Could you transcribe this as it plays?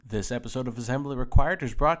This episode of Assembly Required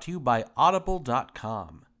is brought to you by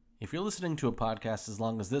Audible.com. If you're listening to a podcast as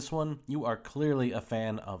long as this one, you are clearly a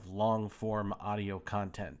fan of long-form audio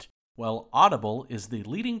content. Well, Audible is the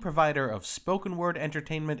leading provider of spoken word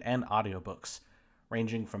entertainment and audiobooks,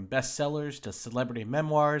 ranging from bestsellers to celebrity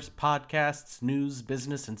memoirs, podcasts, news,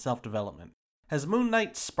 business, and self-development. Has Moon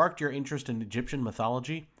Knight sparked your interest in Egyptian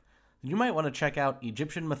mythology? You might want to check out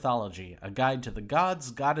Egyptian Mythology, a guide to the gods,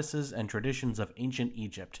 goddesses, and traditions of ancient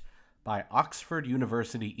Egypt, by Oxford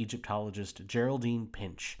University Egyptologist Geraldine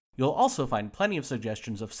Pinch. You'll also find plenty of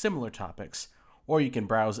suggestions of similar topics, or you can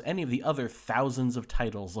browse any of the other thousands of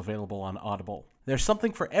titles available on Audible. There's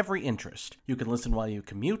something for every interest. You can listen while you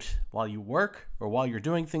commute, while you work, or while you're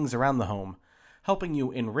doing things around the home, helping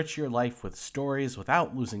you enrich your life with stories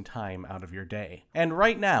without losing time out of your day. And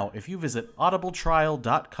right now, if you visit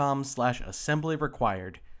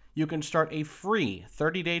audibletrial.com/assemblyrequired, you can start a free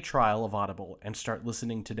 30-day trial of Audible and start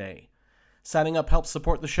listening today. Signing up helps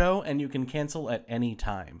support the show, and you can cancel at any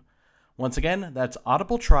time. Once again, that's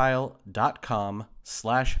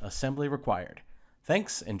audibletrial.com/assemblyrequired.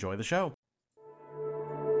 Thanks, enjoy the show.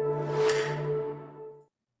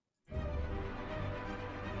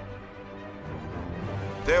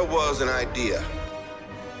 There was an idea.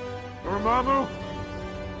 Dormammu,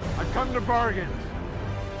 I come to bargain.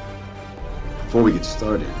 Before we get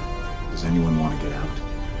started, does anyone want to get out?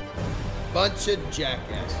 Bunch of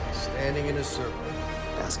jackasses standing in a circle.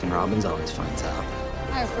 Baskin Robbins always finds out.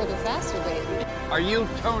 I prefer the faster baby. Are you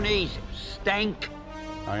Tony's stank?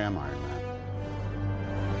 I am Iron Man.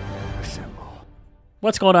 Assemble.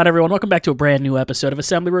 What's going on, everyone? Welcome back to a brand new episode of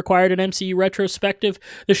Assembly Required, an MCU retrospective,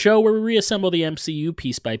 the show where we reassemble the MCU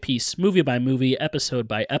piece by piece, movie by movie, episode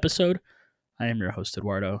by episode. I am your host,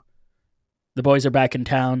 Eduardo. The boys are back in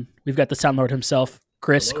town. We've got the Sound Lord himself,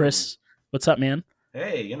 Chris. Hello. Chris, what's up, man?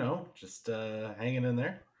 Hey, just hanging in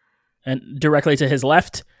there. And directly to his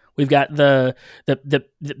left, we've got the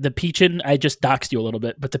Peachin. I just doxed you a little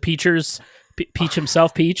bit, but the Peachers, Peach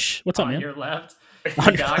himself, Peach. What's up, man? On your left. You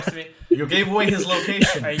doxed me. You gave away his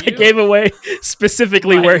location. I gave away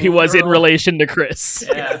specifically where he was in relation to Chris.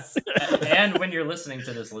 Yes. And when you're listening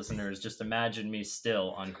to this, listeners, just imagine me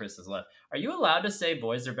still on Chris's left. Are you allowed to say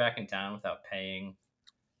boys are back in town without paying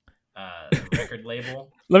the record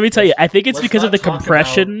label? Let me tell you, I think it's because of the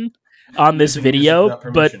compression on this video,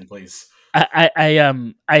 but please.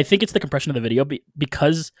 I think it's the compression of the video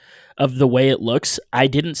because of the way it looks. I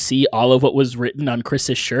didn't see all of what was written on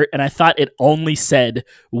Chris's shirt, and I thought it only said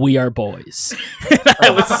 "We are boys."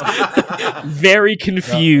 I was very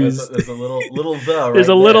confused. There's a little the. There's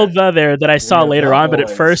a little the there that I saw are later on, but at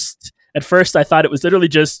boys. first I thought it was literally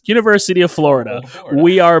just University of Florida.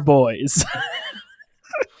 We are boys.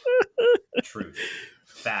 Truth.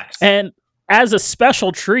 Facts. And as a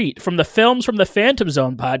special treat from the Films from the Phantom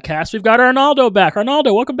Zone podcast, we've got Arnaldo back.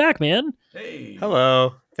 Arnaldo, welcome back, man. Hey.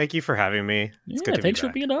 Hello. Thank you for having me. It's good to thanks be for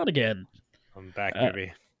back. being on again. I'm back,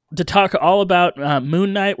 baby. To talk all about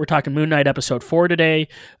Moon Knight, we're talking Moon Knight episode 4 today.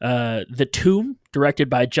 The Tomb, directed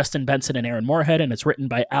by Justin Benson and Aaron Moorhead, and it's written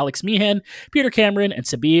by Alex Meehan, Peter Cameron, and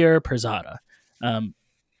Sabir Pirzada.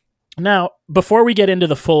 Now, before we get into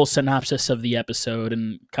the full synopsis of the episode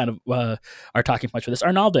and kind of our talking points for this,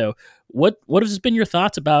 Arnaldo, what has been your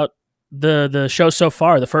thoughts about the show so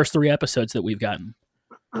far, the first 3 episodes that we've gotten?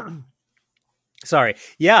 Sorry.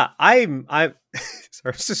 Yeah, I'm sorry, I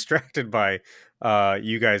was distracted by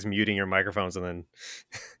you guys muting your microphones and then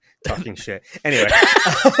talking shit. Anyway.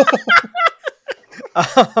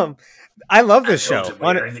 I love this show.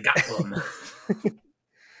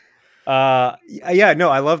 Yeah, no,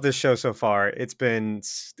 I love this show so far. It's been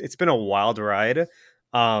a wild ride.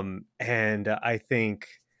 And I think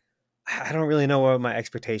I don't really know what my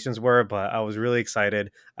expectations were, but I was really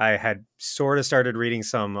excited. I had sort of started reading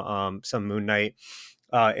some Moon Knight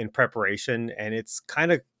in preparation, and it's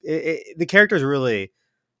kind of the character's really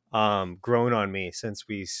grown on me since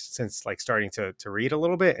like starting to read a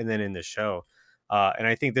little bit, and then in the show. And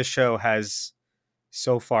I think this show has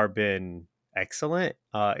so far been excellent.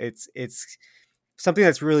 It's something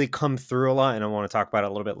that's really come through a lot, and I want to talk about it a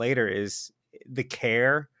little bit later, is the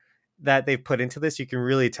care that they've put into this. You can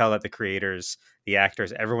really tell that the creators, the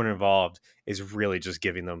actors, everyone involved is really just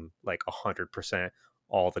giving them like 100%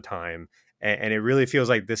 all the time. And it really feels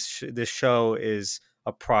like this show is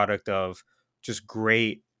a product of just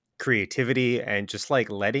great creativity and just like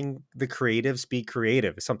letting the creatives be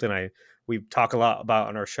creative. It's something we talk a lot about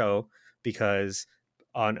on our show, because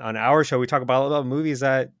on our show we talk about movies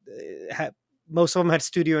that most of them had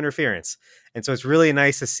studio interference, and so it's really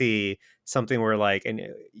nice to see something where like, and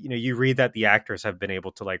you read that the actors have been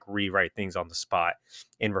able to like rewrite things on the spot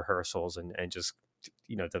in rehearsals and just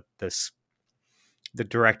the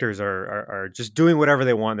directors are just doing whatever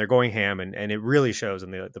they want. They're going ham, and it really shows,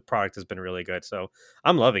 and the product has been really good. So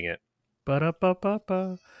I'm loving it.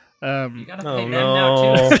 Ba-da-ba-ba-ba. You gotta pay them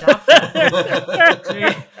now too. Stop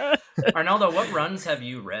that. Arnaldo, what runs have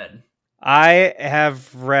you read? I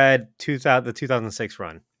have read the 2006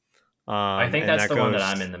 run. I think that's the one that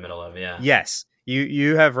I'm in the middle of. Yeah. Yes,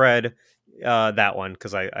 you have read that one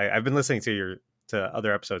because I've been listening to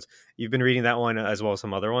other episodes. You've been reading that one as well as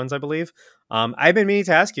some other ones, I believe. I've been meaning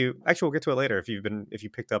to ask you. Actually, we'll get to it later. If you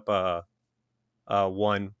picked up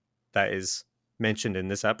one that is mentioned in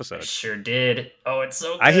this episode. I sure did. Oh, it's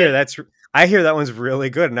so good. I hear that one's really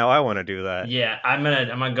good. Now I want to do that. Yeah, I'm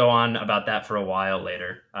gonna go on about that for a while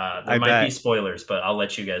later. There might be spoilers, but I'll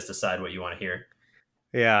let you guys decide what you want to hear.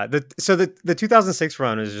 Yeah, the 2006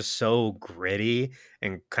 run is just so gritty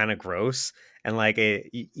and kind of gross, and like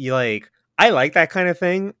I like that kind of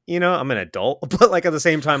thing. I'm an adult, but like at the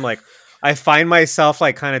same time, like I find myself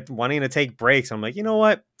like kind of wanting to take breaks. I'm like, you know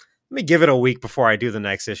what? Let me give it a week before I do the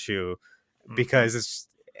next issue because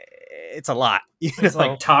it's a lot. It's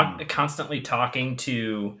like constantly talking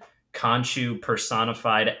to Khonshu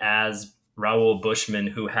personified as Raoul Bushman,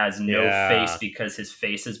 who has no face because his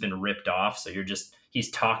face has been ripped off. So he's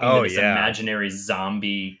talking to this imaginary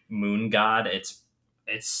zombie moon god. It's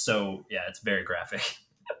very graphic.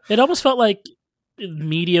 It almost felt like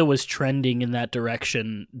media was trending in that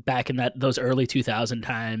direction back in those early 2000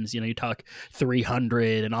 times. You talk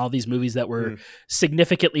 300 and all these movies that were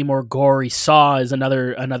significantly more gory. Saw is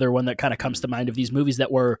another one that kind of comes to mind of these movies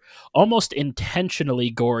that were almost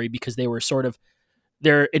intentionally gory because they were sort of,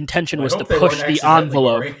 their intention was to push the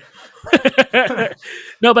envelope.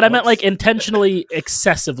 No, but I meant like intentionally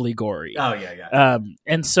excessively gory. Oh yeah.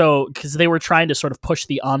 And so because they were trying to sort of push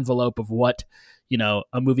the envelope of what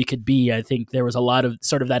a movie could be. I think there was a lot of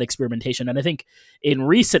sort of that experimentation. And I think in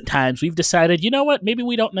recent times, we've decided, maybe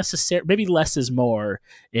we don't maybe less is more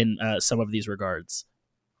in some of these regards.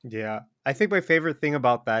 Yeah. I think my favorite thing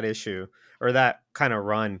about that issue or that kind of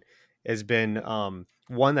run has been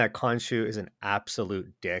one that Khonshu is an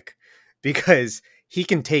absolute dick because he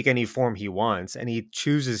can take any form he wants and he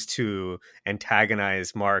chooses to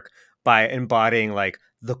antagonize Mark by embodying like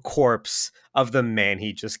the corpse of the man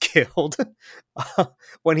he just killed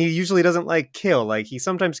when he usually doesn't like kill. Like he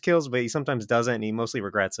sometimes kills, but he sometimes doesn't. And he mostly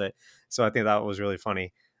regrets it. So I think that was really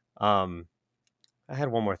funny. I had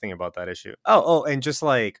one more thing about that issue. Oh, and just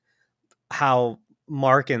like how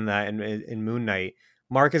Mark in Moon Knight,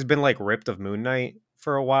 Mark has been like ripped of Moon Knight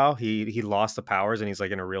for a while. He lost the powers and he's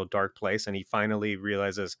like in a real dark place. And he finally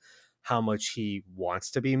realizes how much he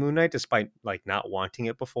wants to be Moon Knight despite like not wanting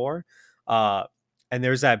it before. And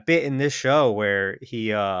there's that bit in this show where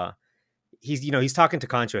he's talking to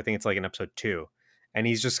Khonshu. I think it's like in episode 2, and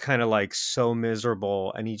he's just kind of like so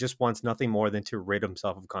miserable, and he just wants nothing more than to rid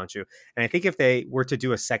himself of Khonshu. And I think if they were to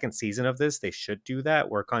do a second season of this, they should do that,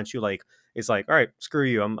 where Khonshu like is like, all right, screw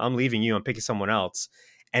you, I'm leaving you, I'm picking someone else,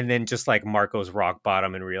 and then just like Mark goes rock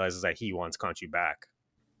bottom and realizes that he wants Khonshu back.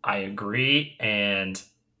 I agree, and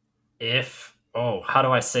how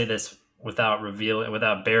do I say this without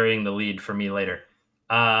burying the lead for me later?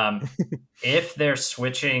 If they're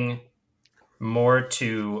switching more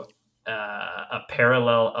to a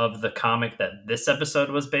parallel of the comic that this episode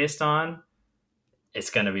was based on, it's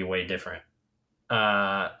going to be way different.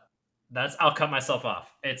 I'll cut myself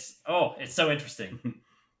off. It's so interesting.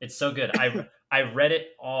 It's so good. I read it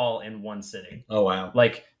all in one sitting. Oh, wow.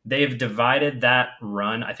 Like they've divided that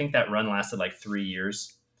run. I think that run lasted like 3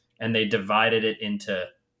 years, and they divided it into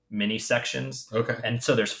mini sections. Okay. And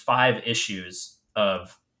so there's 5 issues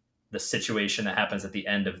of the situation that happens at the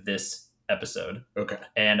end of this episode. Okay.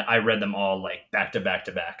 And I read them all like back to back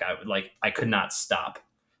to back. I could not stop.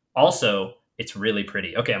 Also, it's really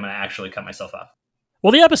pretty. Okay, I'm going to actually cut myself off.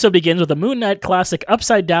 Well, the episode begins with a Moon Knight classic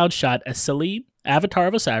upside down shot as Selim, Avatar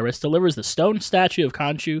of Osiris, delivers the stone statue of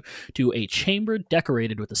Khonshu to a chamber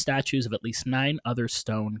decorated with the statues of at least 9 other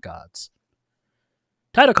stone gods.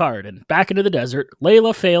 Title card, and back into the desert,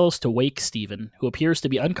 Layla fails to wake Steven, who appears to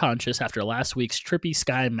be unconscious after last week's trippy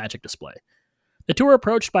sky magic display. The two are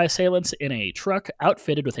approached by assailants in a truck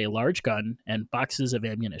outfitted with a large gun and boxes of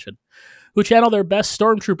ammunition, who channel their best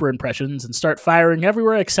stormtrooper impressions and start firing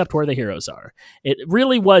everywhere except where the heroes are. It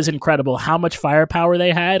really was incredible how much firepower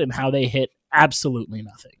they had and how they hit absolutely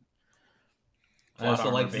nothing. I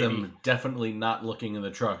also like them definitely not looking in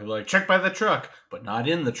the truck. They're like, check by the truck, but not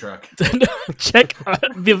in the truck. Check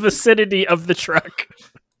the vicinity of the truck.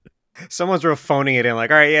 Someone's real phoning it in,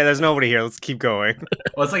 like, all right, yeah, there's nobody here. Let's keep going.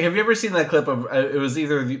 Well, it's like, have you ever seen that clip of, it was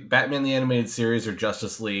either the Batman the Animated Series or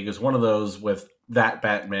Justice League. It was one of those with that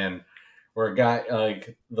Batman where a guy,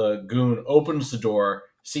 like the goon, opens the door,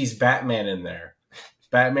 sees Batman in there.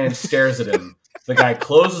 Batman stares at him. The guy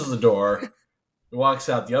closes the door, walks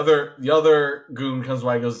out. The other goon comes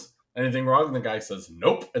by, and goes, "Anything wrong?" And the guy says,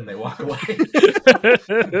 "Nope," and they walk away.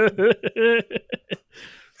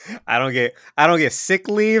 I don't get sick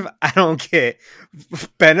leave. I don't get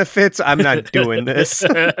benefits. I'm not doing this.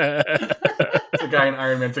 The guy in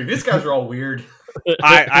Iron Man 3. These guys are all weird.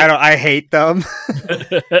 I hate them.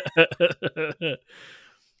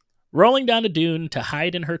 Rolling down a dune to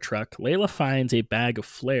hide in her truck, Layla finds a bag of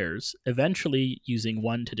flares, eventually using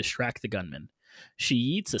one to distract the gunman. She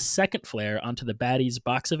yeets a second flare onto the baddie's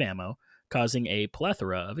box of ammo, causing a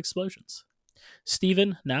plethora of explosions.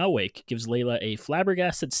 Steven, now awake, gives Layla a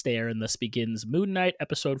flabbergasted stare and thus begins Moon Knight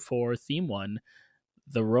Episode 4, Theme 1,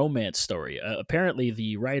 The Romance Story. Apparently,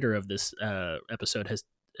 the writer of this episode has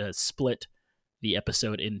split the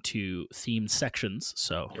episode into themed sections,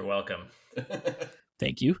 so... You're welcome.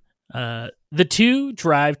 Thank you. The two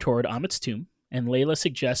drive toward Amit's tomb, and Layla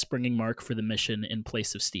suggests bringing Mark for the mission in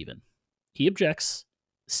place of Steven. He objects,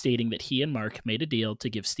 stating that he and Mark made a deal to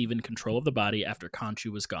give Steven control of the body after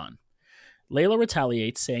Khonshu was gone. Layla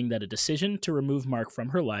retaliates, saying that a decision to remove Mark from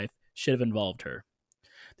her life should have involved her.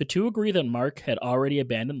 The two agree that Mark had already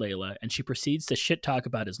abandoned Layla, and she proceeds to shit-talk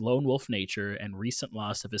about his lone wolf nature and recent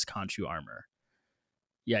loss of his Khonshu armor.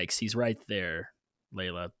 Yikes, he's right there,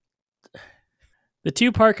 Layla. The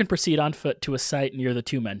two park and proceed on foot to a site near the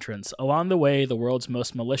tomb entrance. Along the way, the world's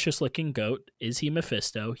most malicious-looking goat, is he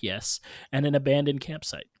Mephisto? Yes, and an abandoned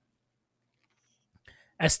campsite.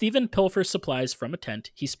 As Steven pilfers supplies from a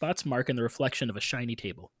tent, he spots Mark in the reflection of a shiny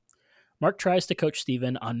table. Mark tries to coach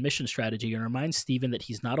Steven on mission strategy and reminds Steven that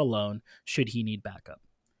he's not alone should he need backup.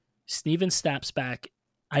 Steven snaps back,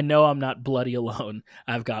 "I know I'm not bloody alone.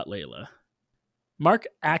 I've got Layla." Mark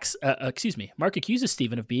accuses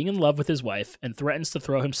Steven of being in love with his wife and threatens to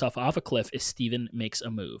throw himself off a cliff if Steven makes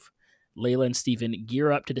a move. Layla and Steven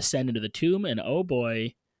gear up to descend into the tomb, and oh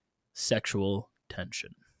boy, sexual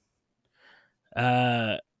tension.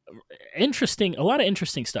 Interesting, a lot of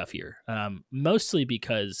interesting stuff here. Mostly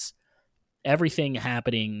because everything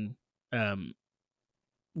happening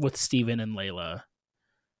with Steven and Layla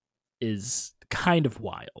is kind of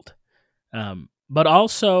wild. But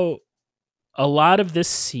also, a lot of this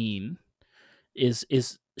scene is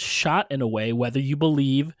shot in a way, whether you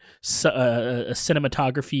believe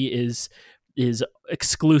cinematography is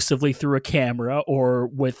exclusively through a camera or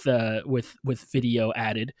with video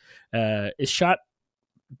added, is shot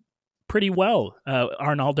pretty well.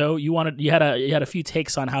 Arnaldo, you had a few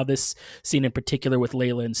takes on how this scene in particular with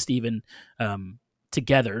Layla and Steven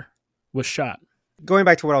together was shot. Going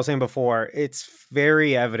back to what I was saying before, it's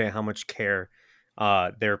very evident how much care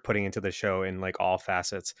they're putting into the show in like all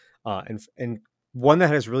facets. And one that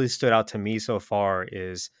has really stood out to me so far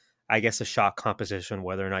is, I guess, a shot composition,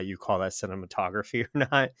 whether or not you call that cinematography or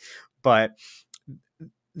not. But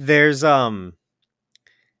there's a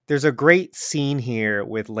great scene here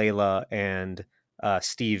with Layla and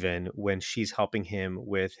Steven when she's helping him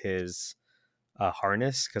with his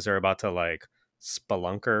harness, because they're about to like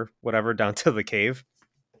spelunk or whatever down to the cave.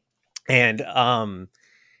 And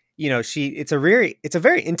it's a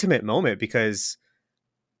very intimate moment because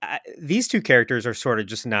these two characters are sort of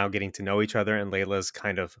just now getting to know each other, and Layla's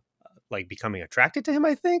kind of like becoming attracted to him,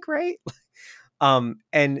 I think, right?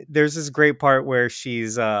 And there's this great part where she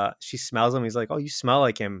smells him. He's like, "Oh, you smell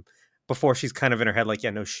like him," before she's kind of in her head like, "Yeah,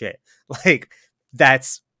 no shit." Like,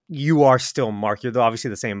 you are still Mark. You're obviously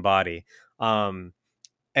the same body. And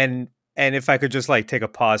if I could just like take a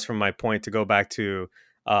pause from my point to go back to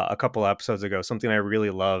a couple episodes ago, something I really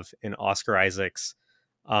love in Oscar Isaac's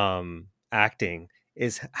acting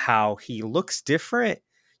is how he looks different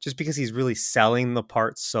just because he's really selling the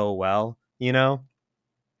part so well, you know?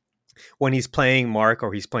 When he's playing Mark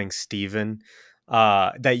or he's playing Steven,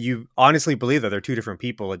 that you honestly believe that they're two different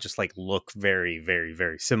people that just like look very, very,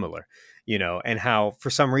 very similar, you know, and how for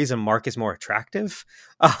some reason Mark is more attractive.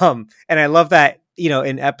 And I love that, you know,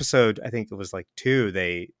 in episode, I think it was like 2,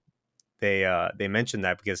 they mentioned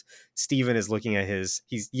that because Steven is looking at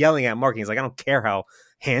he's yelling at Mark and he's like, "I don't care how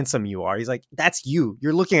handsome you are." He's like, "That's you.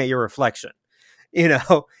 You're looking at your reflection," you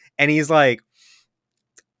know? And he's like,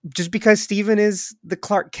 just because Steven is the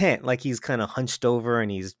Clark Kent, like he's kind of hunched over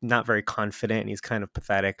and he's not very confident and he's kind of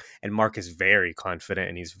pathetic. And Mark is very confident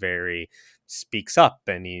and he's very speaks up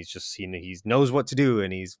and he's just, you know, he knows what to do.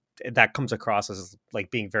 And that comes across as like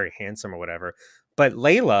being very handsome or whatever. But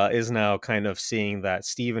Layla is now kind of seeing that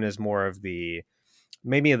Steven is more of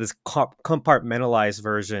maybe this compartmentalized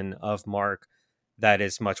version of Mark that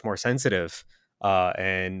is much more sensitive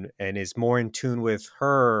and is more in tune with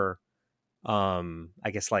her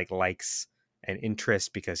I guess like likes and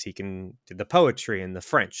interest because he can do the poetry and the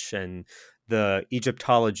French and the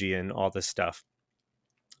Egyptology and all this stuff.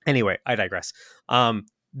 Anyway, I digress.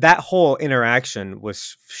 That whole interaction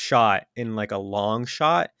was shot in like a long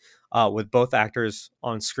shot with both actors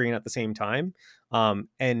on screen at the same time.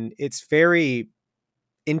 And it's very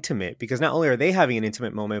intimate because not only are they having an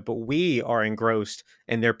intimate moment, but we are engrossed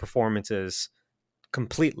in their performances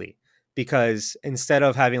completely. Because instead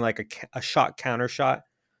of having like a shot counter shot,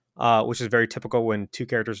 which is very typical when two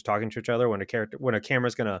characters are talking to each other, when a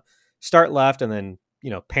camera's gonna start left and then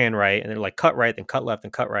pan right, and then like cut right, then cut left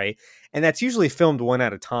and cut right, and that's usually filmed one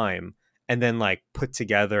at a time and then like put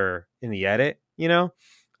together in the edit,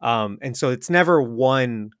 and so it's never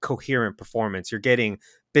one coherent performance. You're getting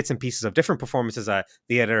bits and pieces of different performances that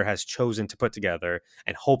the editor has chosen to put together,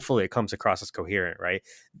 and hopefully it comes across as coherent, right?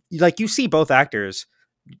 Like you see both actors,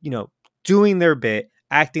 doing their bit,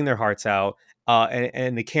 acting their hearts out,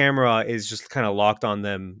 and the camera is just kind of locked on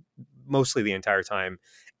them mostly the entire time,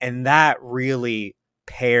 and that really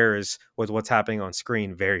pairs with what's happening on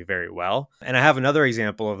screen very, very well. And I have another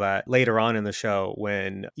example of that later on in the show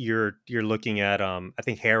when you're looking at I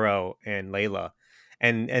think Harrow and Layla,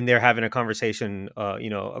 and they're having a conversation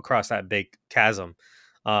across that big chasm.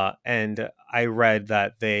 And I read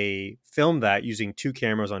that they filmed that using 2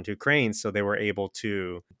 cameras on 2 cranes, so they were able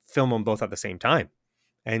to film them both at the same time.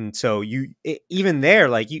 And so even there,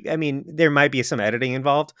 there might be some editing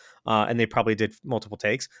involved, and they probably did multiple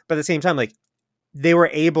takes, but at the same time, like they were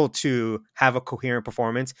able to have a coherent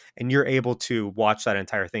performance, and you're able to watch that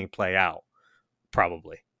entire thing play out.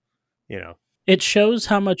 Probably, It shows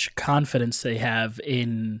how much confidence they have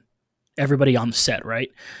in everybody on the set, right?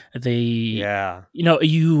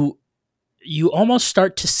 You almost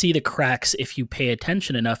start to see the cracks if you pay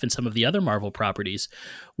attention enough in some of the other Marvel properties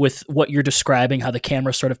with what you're describing, how the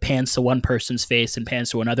camera sort of pans to one person's face and pans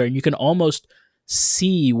to another. And you can almost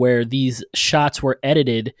see where these shots were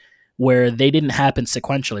edited where they didn't happen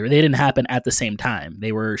sequentially, or they didn't happen at the same time.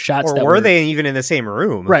 They were shots or were they even in the same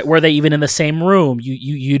room? Right. Were they even in the same room?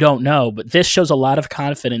 You don't know. But this shows a lot of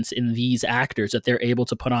confidence in these actors that they're able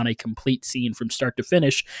to put on a complete scene from start to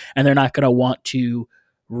finish, and they're not going to want to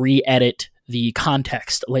re-edit the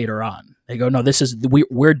context later on. They go, no,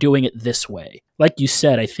 we're doing it this way. Like you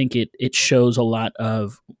said, I think it shows a lot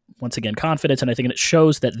of, once again, confidence, and I think it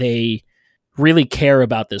shows that they really care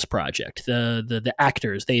about this project. The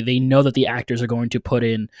actors, they know that the actors are going to put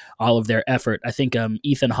in all of their effort. I think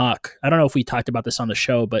Ethan Hawke, I don't know if we talked about this on the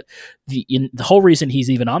show, but the whole reason he's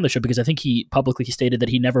even on the show, because I think he publicly stated that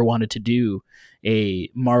he never wanted to do a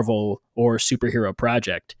Marvel or superhero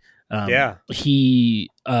project. Oscar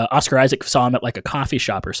Isaac saw him at like a coffee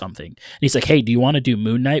shop or something, and he's like, hey, do you want to do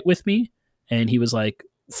Moon Knight with me? And he was like,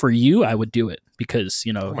 for you, I would do it, because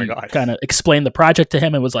he kind of explained the project to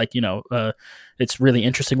him and was like, it's really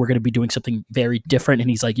interesting. We're going to be doing something very different. And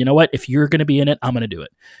he's like, you know what? If you're going to be in it, I'm going to do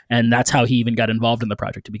it. And that's how he even got involved in the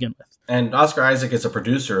project to begin with. And Oscar Isaac is a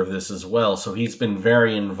producer of this as well, so he's been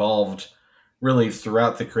very involved really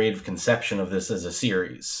throughout the creative conception of this as a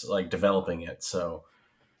series, like developing it. So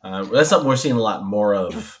that's something we're seeing a lot more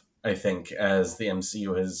of, I think, as the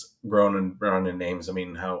MCU has grown in names. I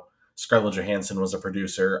mean, how Scarlett Johansson was a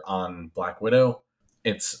producer on Black Widow.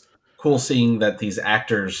 It's cool seeing that these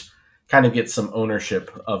actors kind of get some ownership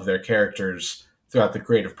of their characters throughout the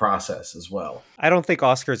creative process as well. I don't think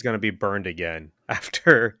Oscar is going to be burned again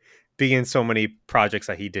after being in so many projects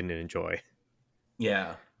that he didn't enjoy.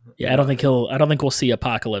 Yeah. I don't think we'll see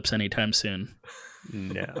Apocalypse anytime soon.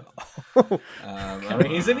 No. I mean,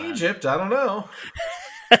 he's in Egypt. I don't know.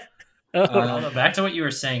 Back to what you were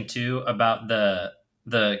saying too about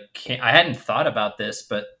I hadn't thought about this,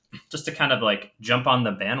 but just to kind of like jump on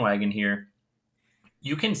the bandwagon here,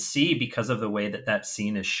 you can see, because of the way that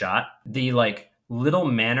scene is shot, the like little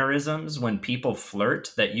mannerisms when people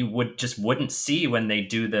flirt that you wouldn't see when they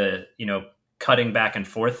do the, cutting back and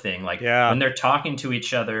forth thing. Like when they're talking to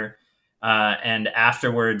each other, and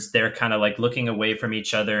afterwards they're kind of like looking away from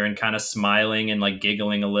each other and kind of smiling and like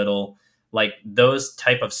giggling a little. Like those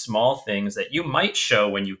type of small things that you might show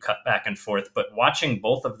when you cut back and forth, but watching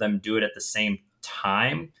both of them do it at the same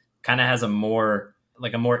time kind of has a more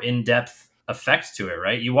in-depth effect to it,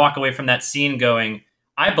 right? You walk away from that scene going,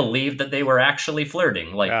 I believe that they were actually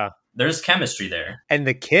flirting. Like there's chemistry there. And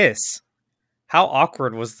the kiss. How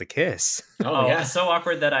awkward was the kiss? Oh yeah, so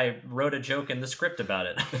awkward that I wrote a joke in the script about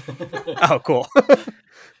it. Oh, cool.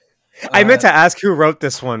 I meant to ask who wrote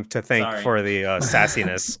this one to thank for the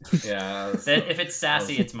sassiness. Yeah. If it's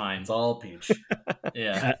sassy, it's mine. It's all Peach.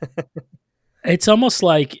 Yeah. It's almost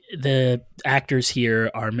like the actors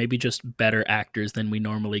here are maybe just better actors than we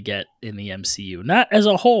normally get in the MCU. Not as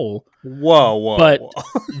a whole. Whoa. But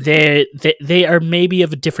they are maybe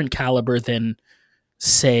of a different caliber than,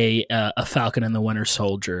 say, a Falcon and the Winter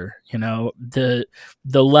Soldier. You know, the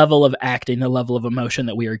level of acting, the level of emotion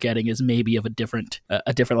that we are getting is maybe of a different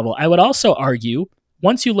level. I would also argue,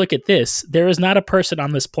 once you look at this, there is not a person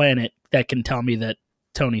on this planet that can tell me that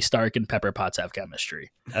Tony Stark and Pepper Potts have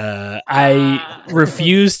chemistry. I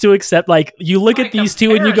refuse to accept. Like, you look at these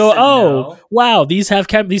two and you go, "Oh, wow, these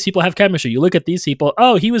people have chemistry." You look at these people,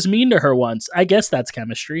 "Oh, he was mean to her once. I guess that's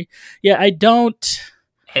chemistry." Yeah, I don't.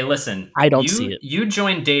 Hey, listen, I don't see it. You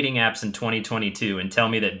join dating apps in 2022 and tell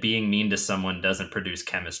me that being mean to someone doesn't produce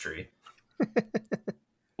chemistry.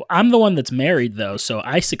 I'm the one that's married, though, so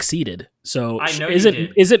I succeeded. So I know is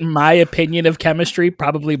it my opinion of chemistry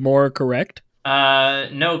probably more correct?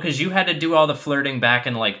 No, because you had to do all the flirting back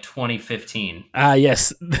in like 2015.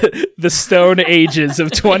 Yes, the stone ages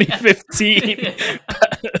of 2015,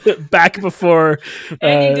 back before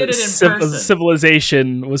and you did it in person.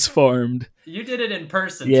 Civilization was formed. You did it in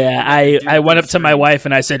person. Yeah, I went up to my wife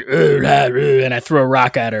and I said, and I threw a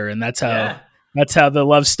rock at her, and that's how the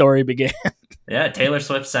love story began. Yeah, Taylor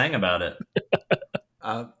Swift sang about it.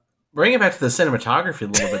 Bring it back to the cinematography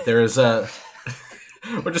a little bit. There is a.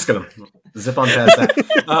 We're just gonna zip on past that.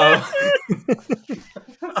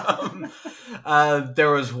 There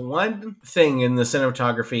was one thing in the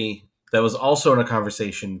cinematography that was also in a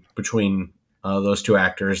conversation between those two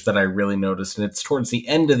actors that I really noticed, and it's towards the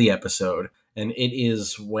end of the episode, and it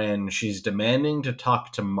is when she's demanding to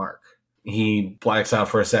talk to Mark. He blacks out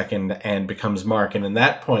for a second and becomes Mark, and in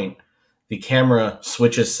that point, the camera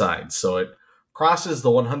switches sides, so it crosses the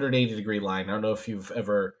 180-degree line. I don't know if you've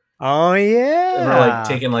ever... Oh yeah, ever like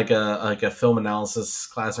taken like a film analysis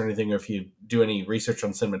class or anything, or if you do any research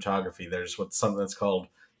on cinematography, there's something that's called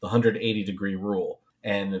the 180-degree rule,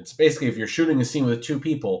 and it's basically if you're shooting a scene with two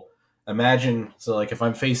people, imagine like if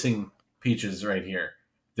I'm facing Peaches right here,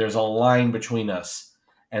 there's a line between us,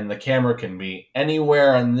 and the camera can be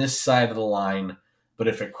anywhere on this side of the line, but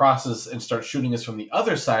if it crosses and starts shooting us from the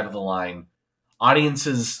other side of the line,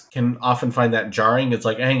 audiences can often find that jarring. It's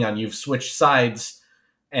like, hang on, you've switched sides.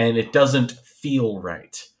 And it doesn't feel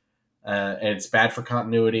right. And it's bad for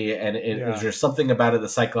continuity, and there's something about it that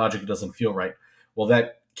psychologically doesn't feel right. Well,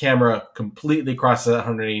 that camera completely crosses that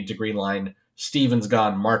 180-degree line. Steven's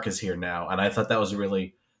gone, Mark is here now. And I thought that was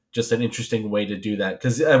really just an interesting way to do that.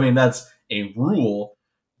 Because, I mean, that's a rule,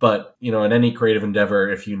 but, you know, in any creative endeavor,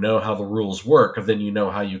 if you know how the rules work, then you know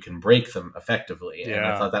how you can break them effectively. Yeah. And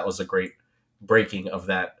I thought that was a great breaking of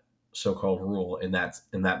that so-called rule in that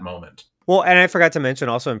moment. Well, and I forgot to mention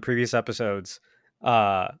also in previous episodes,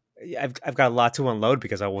 I've got a lot to unload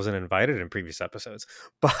because I wasn't invited in previous episodes.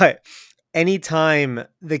 But anytime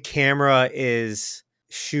the camera is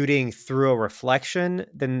shooting through a reflection,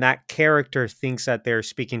 then that character thinks that they're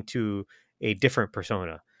speaking to a different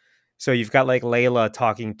persona. So you've got like Layla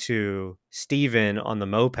talking to Steven on the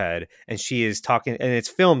moped, and she is talking, and it's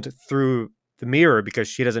filmed through the mirror because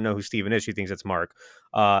she doesn't know who Steven is. She thinks it's Mark.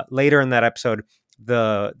 Later in that episode,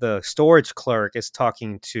 the storage clerk is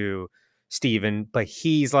talking to Steven, but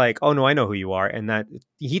he's like, "Oh no, I know who you are," and that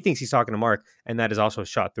he thinks he's talking to Mark, and that is also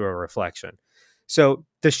shot through a reflection. So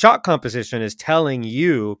the shot composition is telling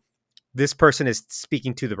you this person is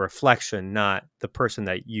speaking to the reflection, not the person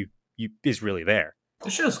that you is really there.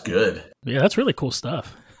 The show's good. Yeah, that's really cool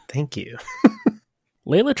stuff. Thank you.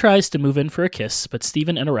 Layla tries to move in for a kiss, but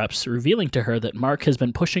Steven interrupts, revealing to her that Mark has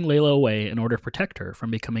been pushing Layla away in order to protect her from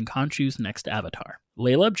becoming Khonshu's next avatar.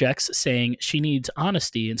 Layla objects, saying she needs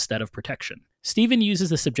honesty instead of protection. Steven uses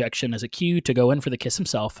this objection as a cue to go in for the kiss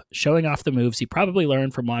himself, showing off the moves he probably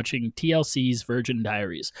learned from watching TLC's Virgin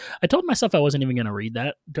Diaries. I told myself I wasn't even going to read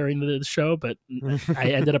that during the show, but I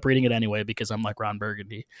ended up reading it anyway because I'm like Ron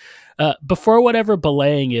Burgundy. Before whatever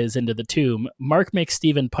belaying is into the tomb, Mark makes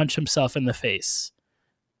Steven punch himself in the face.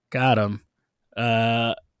 Got him.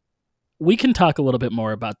 We can talk a little bit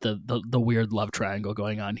more about the weird love triangle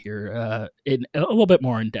going on here in a little bit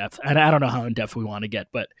more in depth. And I don't know how in depth we want to get,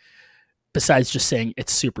 but besides just saying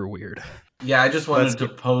it's super weird. Yeah, I just wanted to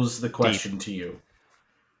pose the question to you.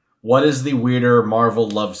 What is the weirder Marvel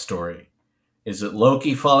love story? Is it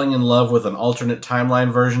Loki falling in love with an alternate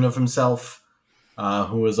timeline version of himself,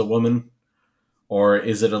 who is a woman? Or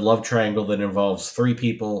is it a love triangle that involves three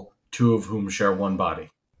people, two of whom share one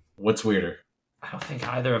body? What's weirder? I don't think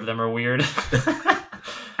either of them are weird.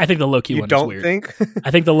 I think the Loki one is weird. Think?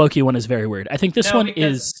 I think the Loki one is very weird. I think this one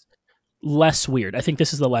is less weird. I think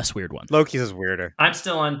this is the less weird one. Loki's is weirder. I'm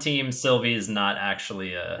still on team Sylvie's not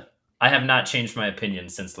actually a I have not changed my opinion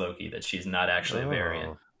since Loki that she's not actually a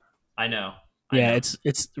variant. I know. Yeah,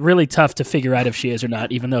 it's really tough to figure out if she is or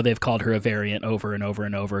not, even though they've called her a variant over and over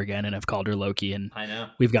and over again, and have called her Loki. And I know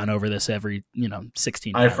we've gone over this every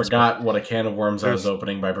 16 I times. forgot what a can of worms I was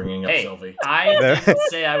opening by bringing up Sylvie. I didn't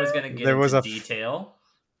say I was going to get into detail.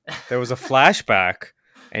 There was a flashback,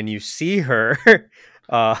 and you see her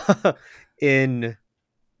in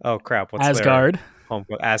what's Asgard.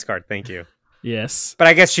 Asgard, thank you. Yes. But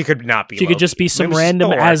I guess she could not be. She could just be some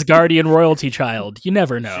random Asgardian royalty child. You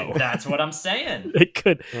never know. That's what I'm saying. It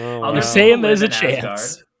could. Oh, You're saying there's a chance.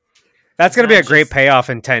 Asgard. That's going to be a great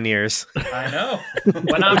payoff in 10 years. I know.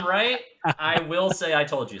 When I'm right, I will say I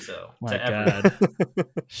told you so. My God.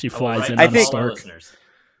 She flies in I on think, Stark.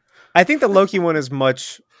 I think the Loki one is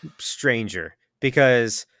much stranger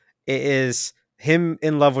because it is him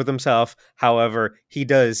in love with himself. However, he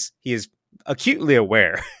is acutely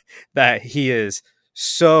aware that he is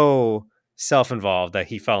so self-involved that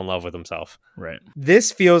he fell in love with himself. Right.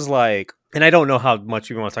 This feels like, and I don't know how much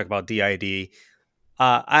we want to talk about DID.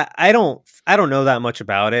 I don't know that much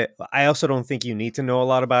about it. I also don't think you need to know a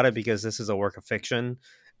lot about it because this is a work of fiction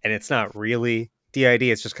and it's not really DID.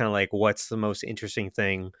 It's just kind of like, what's the most interesting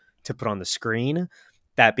thing to put on the screen?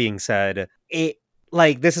 That being said,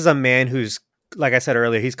 this is a man who's, like I said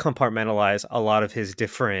earlier, he's compartmentalized a lot of his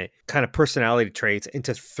different kind of personality traits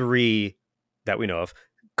into 3 that we know of,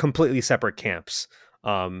 completely separate camps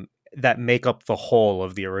that make up the whole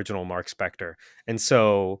of the original Mark Spector. And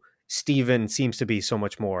so Steven seems to be so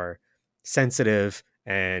much more sensitive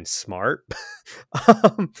and smart.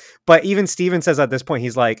 But even Steven says at this point,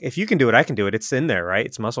 he's like, if you can do it, I can do it. It's in there, right?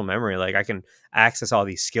 It's muscle memory. Like I can access all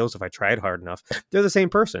these skills if I tried hard enough. They're the same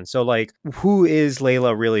person. So like, who is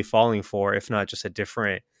Layla really falling for, if not just a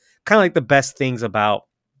different, kind of like the best things about,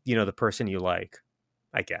 the person you like,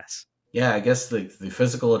 I guess. Yeah, I guess the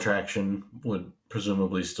physical attraction would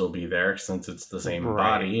presumably still be there since it's the same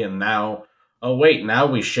body. And now, now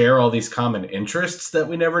we share all these common interests that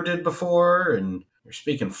we never did before. And you're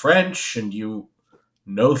speaking French and you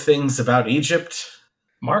know things about Egypt.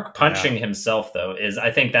 Mark punching himself, though,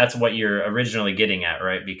 I think that's what you're originally getting at,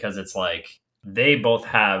 right? Because it's like they both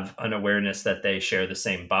have an awareness that they share the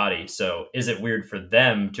same body. So is it weird for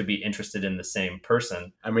them to be interested in the same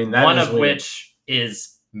person? I mean, one of which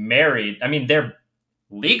is married. I mean, they're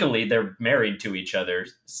married to each other,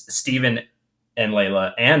 Steven and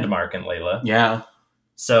Layla and Mark and Layla. Yeah.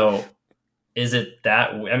 So is it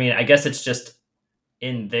that? I mean, I guess it's just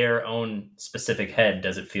in their own specific head.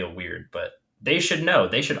 Does it feel weird? But they should know.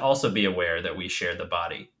 They should also be aware that we share the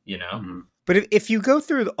body, Mm-hmm. But if you go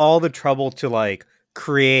through all the trouble to like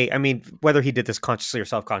create, I mean, whether he did this consciously or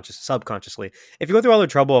subconsciously, if you go through all the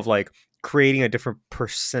trouble of like creating a different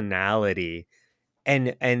personality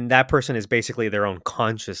and that person is basically their own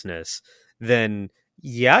consciousness, then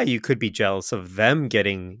yeah, you could be jealous of them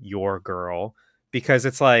getting your girl because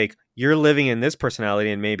it's like you're living in this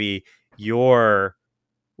personality and maybe your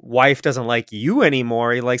wife doesn't like you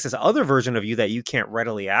anymore. He likes this other version of you that you can't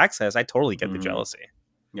readily access. I totally get the jealousy.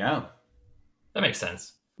 Yeah. That makes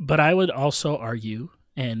sense. But I would also argue,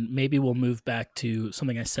 and maybe we'll move back to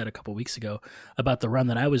something I said a couple weeks ago about the run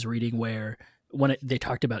that I was reading where they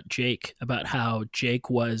talked about Jake, about how Jake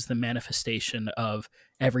was the manifestation of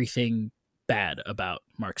everything bad about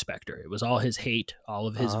Mark Spector. It was all his hate, all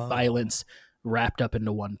of his violence wrapped up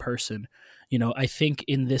into one person. I think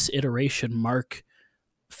in this iteration, Mark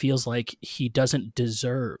feels like he doesn't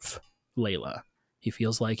deserve Layla. He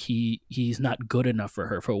feels like he's not good enough for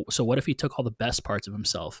her. So what if he took all the best parts of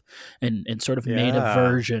himself and sort of made a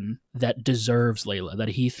version that deserves Layla, that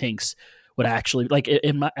he thinks would actually like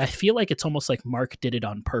I feel like it's almost like Mark did it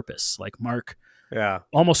on purpose. Like Mark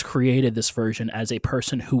almost created this version as a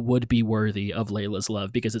person who would be worthy of Layla's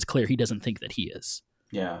love because it's clear he doesn't think that he is.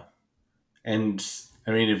 Yeah. And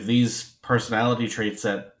I mean, if these personality traits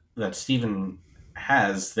that Steven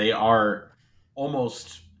has, they are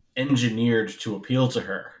almost engineered to appeal to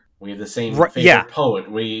her. We have the same favorite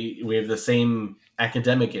poet. We have the same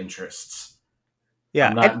academic interests. Yeah.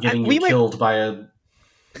 I'm not getting you killed by a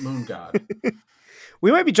moon god.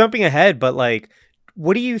 We might be jumping ahead, but like,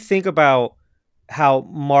 what do you think about how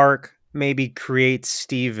Mark maybe creates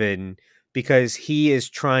Steven because he is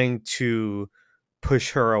trying to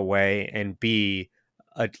push her away and be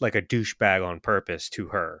like a douchebag on purpose to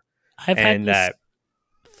her? I've had this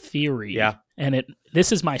theory. Yeah. And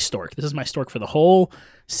this is my stork. This is my stork for the whole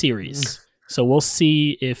series. So we'll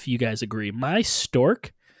see if you guys agree. My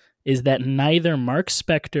stork is that neither Mark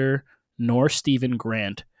Spector nor Stephen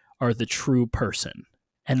Grant are the true person.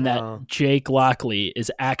 And that Jake Lockley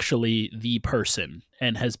is actually the person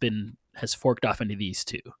and has forked off into these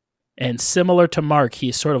two. And similar to Mark,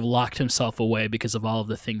 he sort of locked himself away because of all of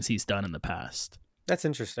the things he's done in the past. That's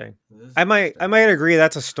interesting. I might agree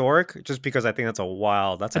that's historic, just because I think that's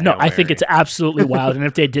no, I think it's absolutely wild. And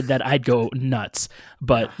if they did that, I'd go nuts.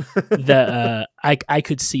 But I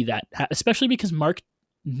could see that, especially because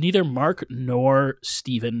neither Mark nor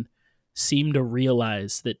Steven seem to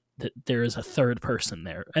realize that there is a third person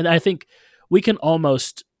there. And I think we can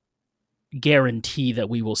almost guarantee that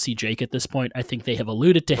we will see Jake at this point. I think they have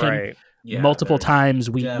alluded to him multiple times.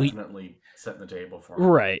 We definitely setting the table for him.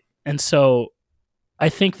 Right. And so I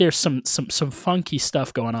think there's some funky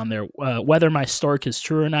stuff going on there. Whether my stork is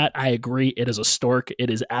true or not, I agree. It is a stork. It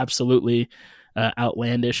is absolutely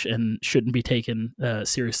outlandish and shouldn't be taken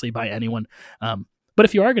seriously by anyone. But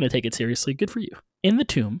if you are going to take it seriously, good for you. In the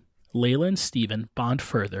tomb, Layla and Steven bond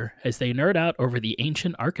further as they nerd out over the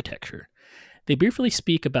ancient architecture. They briefly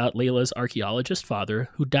speak about Layla's archaeologist father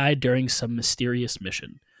who died during some mysterious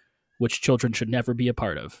mission, which children should never be a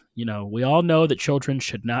part of. You know, we all know that children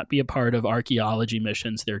should not be a part of archaeology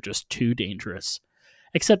missions. They're just too dangerous.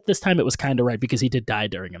 Except this time it was kind of right because he did die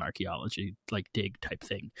during an archaeology, dig type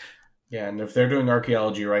thing. Yeah, and if they're doing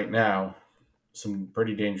archaeology right now, some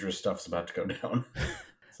pretty dangerous stuff's about to go down.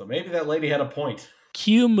 So maybe that lady had a point.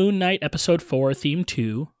 Cue Moon Knight Episode 4, Theme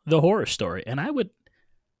 2, The Horror Story. And I would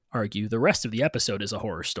argue the rest of the episode is a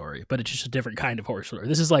horror story, but it's just a different kind of horror story.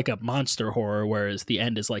 This is like a monster horror, whereas the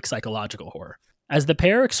end is like psychological horror. As the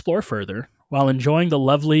pair explore further, while enjoying the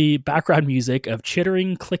lovely background music of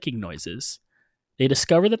chittering, clicking noises, they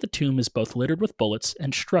discover that the tomb is both littered with bullets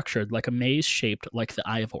and structured like a maze shaped like the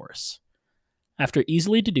Eye of Horus. After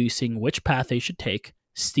easily deducing which path they should take,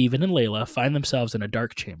 Steven and Layla find themselves in a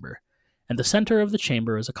dark chamber, and the center of the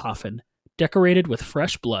chamber is a coffin decorated with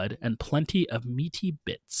fresh blood and plenty of meaty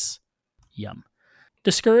bits. Yum.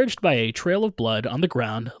 Discouraged by a trail of blood on the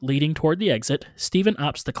ground leading toward the exit, Steven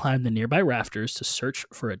opts to climb the nearby rafters to search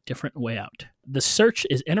for a different way out. The search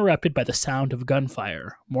is interrupted by the sound of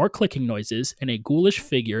gunfire, more clicking noises, and a ghoulish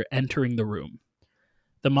figure entering the room.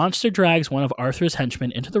 The monster drags one of Arthur's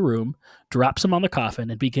henchmen into the room, drops him on the coffin,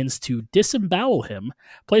 and begins to disembowel him,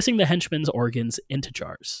 placing the henchman's organs into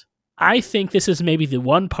jars. I think this is maybe the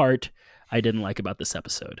one part I didn't like about this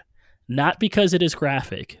episode. Not because it is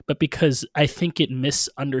graphic, but because I think it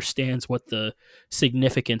misunderstands what the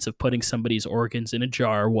significance of putting somebody's organs in a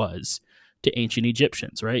jar was to ancient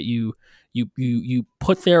Egyptians, right? You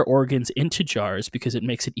put their organs into jars because it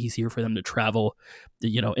makes it easier for them to travel,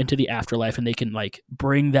 into the afterlife, and they can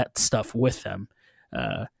bring that stuff with them.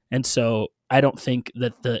 And so I don't think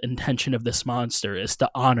that the intention of this monster is to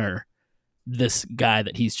honor this guy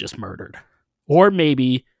that he's just murdered. Or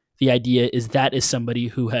maybe the idea is that is somebody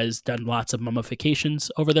who has done lots of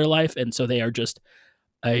mummifications over their life, and so they are just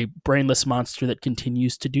a brainless monster that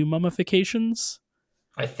continues to do mummifications.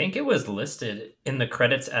 I think it was listed in the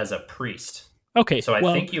credits as a priest. Okay, so I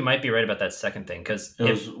think you might be right about that second thing, because it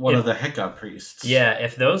was one of the Heka priests. Yeah,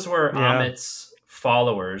 if those were Amit's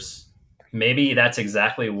followers, maybe that's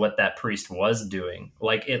exactly what that priest was doing.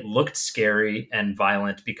 It looked scary and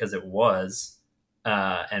violent because it was.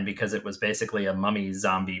 And because it was basically a mummy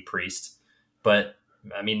zombie priest. But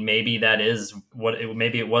I mean, maybe that is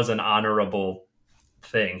maybe it was an honorable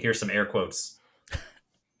thing. Here's some air quotes.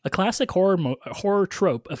 A classic horror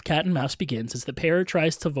trope of cat and mouse begins as the pair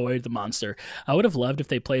tries to avoid the monster. I would have loved if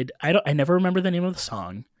they played, I never remember the name of the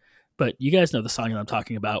song, but you guys know the song that I'm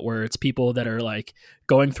talking about, where it's people that are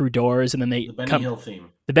going through doors and then they the Benny Hill theme.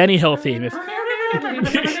 The Benny Hill theme. I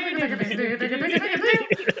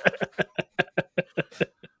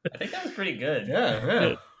think that was pretty good.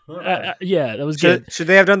 Yeah. Yeah, that was good. Should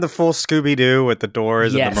they have done the full Scooby-Doo with the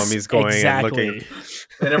doors and the mummies going and looking?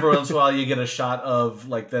 And every once in a while you get a shot of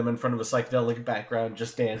them in front of a psychedelic background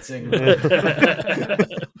just dancing. Then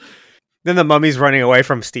the mummy's running away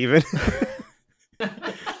from Steven.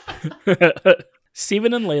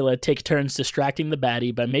 Steven and Layla take turns distracting the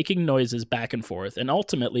baddie by making noises back and forth, and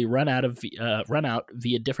ultimately run out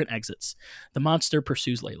via different exits. The monster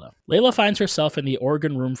pursues Layla. Layla finds herself in the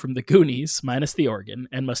organ room from the Goonies, minus the organ,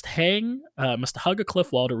 and must hug a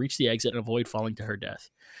cliff wall to reach the exit and avoid falling to her death.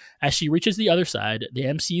 As she reaches the other side, the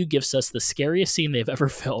MCU gives us the scariest scene they've ever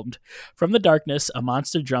filmed. From the darkness, a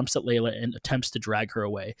monster jumps at Layla and attempts to drag her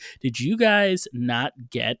away. Did you guys not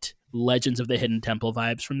get Legends of the Hidden Temple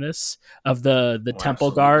vibes from this? Of the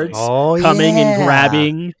temple guards coming and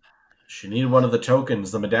grabbing. She needed one of the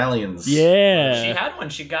tokens, the medallions. Yeah. She had one.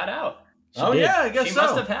 She got out. I guess she so.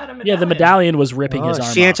 must have had a medallion. Yeah, the medallion was ripping his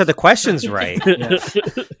arm She off. answered the questions right.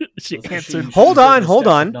 She answered. Hold on.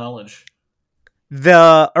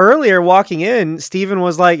 The earlier walking in, Steven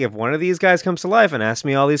was like, if one of these guys comes to life and asks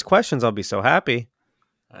me all these questions, I'll be so happy.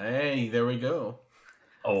 Hey, there we go.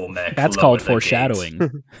 Olmec. That's called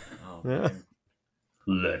foreshadowing. Oh, man.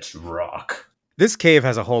 Let's rock. This cave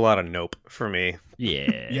has a whole lot of nope for me.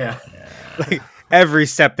 Yeah. Yeah. Like every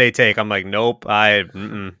step they take, I'm like, nope.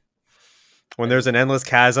 Mm-mm. When there's an endless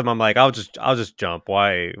chasm, I'm like, I'll just jump.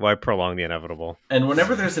 Why prolong the inevitable? And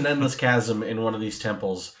whenever there's an endless chasm in one of these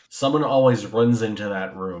temples, someone always runs into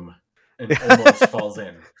that room and almost falls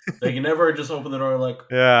in. They can never just open the door and like,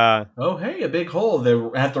 Yeah. oh, hey, a big hole. They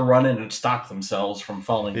have to run in and stop themselves from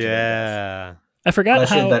falling to their death. Yeah. I forgot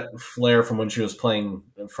She how had that flare from when she was playing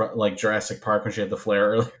like Jurassic Park when she had the flare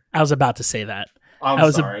earlier. I was about to say that. I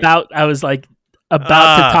was about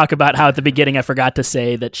to talk about how at the beginning I forgot to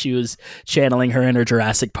say that she was channeling her inner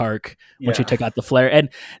Jurassic Park when she took out the flare. And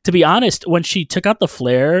to be honest, when she took out the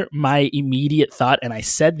flare, my immediate thought, and I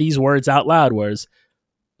said these words out loud, was,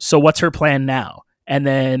 so what's her plan now? And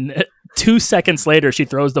then 2 seconds later, she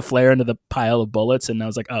throws the flare into the pile of bullets, and I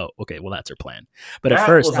was like, oh, okay, well, that's her plan. But at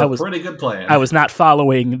first, that was a pretty good plan. I was not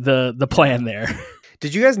following the plan there.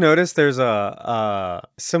 Did you guys notice there's a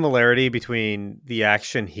similarity between the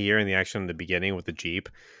action here and the action in the beginning with the Jeep,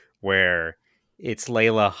 where it's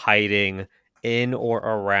Layla hiding in or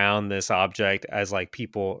around this object as like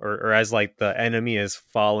people or as like the enemy is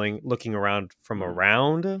looking around from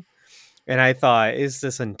around? And I thought, is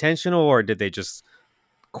this intentional or did they just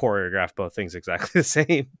choreograph both things exactly the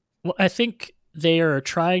same? Well, I think they are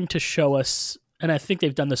trying to show us, and I think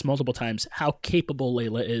they've done this multiple times, how capable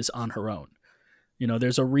Layla is on her own. You know,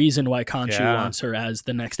 there's a reason why Khonshu wants her as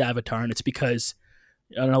the next Avatar, and it's because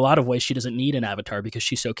in a lot of ways she doesn't need an Avatar because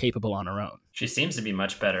she's so capable on her own. She seems to be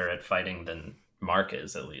much better at fighting than Mark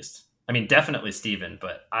is, at least. I mean, definitely Steven,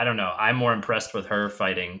 but I don't know. I'm more impressed with her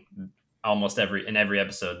fighting almost in every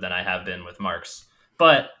episode than I have been with Mark's.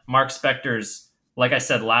 But Mark Spector's, like I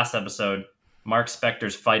said last episode, Mark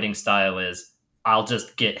Spector's fighting style is, I'll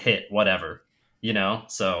just get hit, whatever, you know?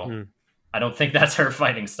 So I don't think that's her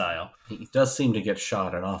fighting style. He does seem to get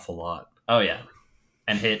shot an awful lot. Oh, yeah.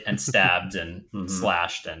 And hit and stabbed and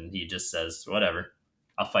slashed, and he just says, whatever,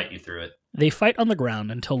 I'll fight you through it. They fight on the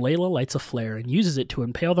ground until Layla lights a flare and uses it to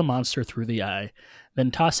impale the monster through the eye, then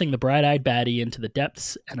tossing the bright-eyed baddie into the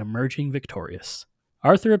depths and emerging victorious.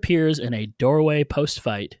 Arthur appears in a doorway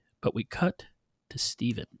post-fight, but we cut to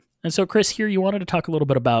Steven. And so, Chris, here you wanted to talk a little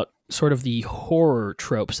bit about sort of the horror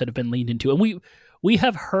tropes that have been leaned into. And we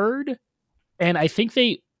have heard, and I think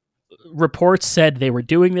reports said they were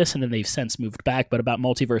doing this and then they've since moved back, but about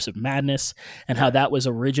Multiverse of Madness and how that was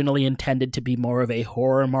originally intended to be more of a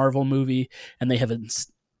horror Marvel movie, and they have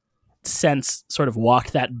since sort of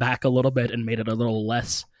walked that back a little bit and made it a little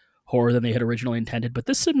less horror than they had originally intended. But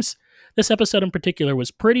this episode in particular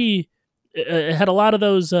was pretty, it had a lot of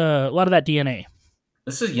that DNA.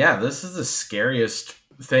 This is the scariest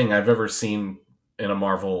thing I've ever seen in a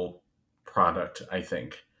Marvel product, I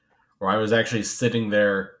think, where I was actually sitting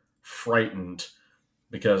there frightened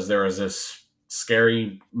because there was this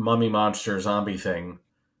scary mummy monster zombie thing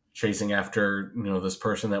chasing after, this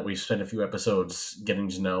person that we spent a few episodes getting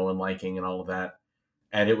to know and liking and all of that.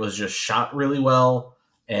 And it was just shot really well,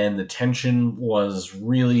 and the tension was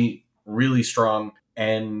really, really strong.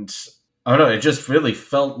 And I don't know, it just really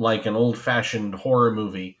felt like an old-fashioned horror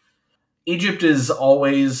movie. Egypt is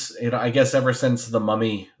always, I guess ever since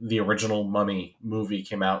the original Mummy movie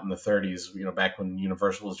came out in the 30s, back when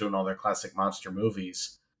Universal was doing all their classic monster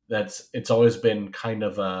movies, it's always been kind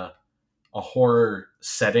of a horror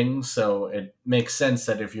setting. So it makes sense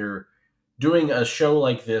that if you're doing a show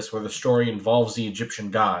like this where the story involves the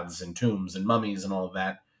Egyptian gods and tombs and mummies and all of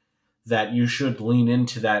that, that you should lean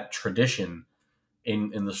into that tradition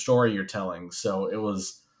in the story you're telling. So it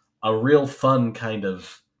was a real fun kind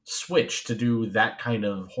of switch to do that kind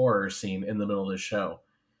of horror scene in the middle of the show.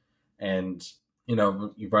 And,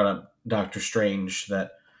 you brought up Doctor Strange,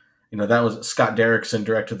 that, that was Scott Derrickson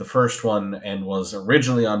directed the first one and was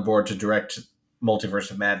originally on board to direct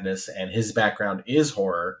Multiverse of Madness, and his background is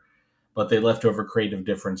horror, but they left over creative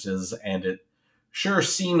differences, and it sure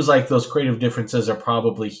seems like those creative differences are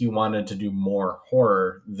probably he wanted to do more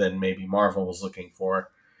horror than maybe Marvel was looking for.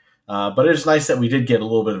 But it's nice that we did get a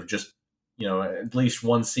little bit of just, at least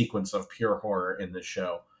one sequence of pure horror in this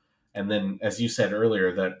show. And then, as you said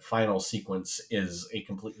earlier, that final sequence is a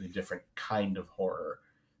completely different kind of horror,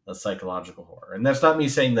 a psychological horror. And that's not me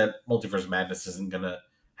saying that Multiverse of Madness isn't going to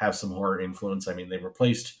have some horror influence. I mean, they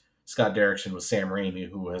replaced Scott Derrickson with Sam Raimi,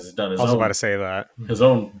 who has done his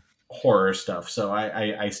own horror stuff. So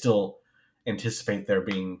I still anticipate there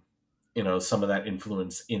being, some of that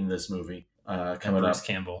influence in this movie coming up. Bruce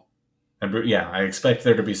Campbell. And I expect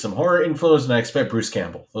there to be some horror influence, and I expect Bruce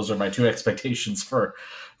Campbell. Those are my two expectations for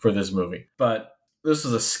this movie. But this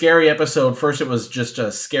was a scary episode. First, it was just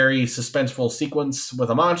a scary, suspenseful sequence with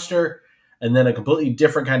a monster, and then a completely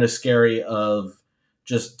different kind of scary of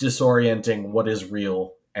just disorienting what is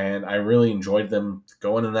real. And I really enjoyed them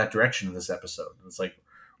going in that direction in this episode. It's like,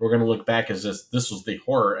 we're going to look back as this was the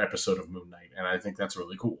horror episode of Moon Knight, and I think that's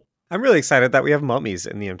really cool. I'm really excited that we have mummies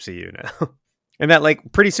in the MCU now. And that,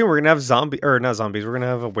 like, pretty soon we're going to have not zombies, we're going to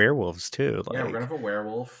have werewolves, too. Like, yeah, we're going to have a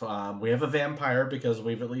werewolf. We have a vampire because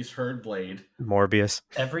we've at least heard Blade. Morbius.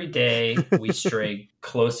 Every day we stray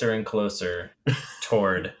closer and closer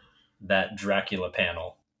toward that Dracula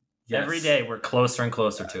panel. Yes. Every day we're closer and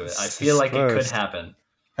closer to it. I feel like it could happen.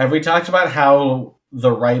 Have we talked about how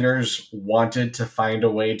the writers wanted to find a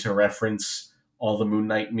way to reference all the Moon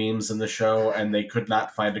Knight memes in the show, and they could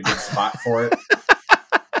not find a good spot for it?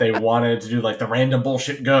 They wanted to do like the random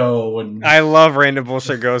bullshit go, and I love random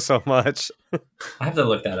bullshit go so much. I have to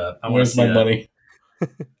look that up. Where's my money?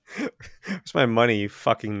 Where's my money, you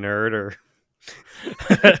fucking nerd? Or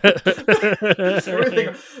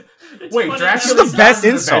wait, Dracula's the best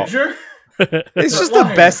insult. It's just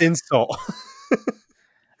the best insult.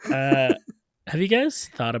 Have you guys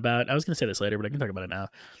thought about? I was going to say this later, but I can talk about it now.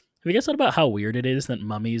 Have you guys thought about how weird it is that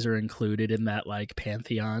mummies are included in that like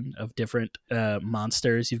pantheon of different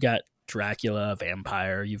monsters? You've got Dracula,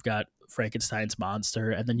 vampire. You've got Frankenstein's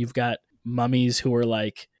monster, and then you've got mummies who are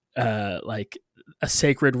like a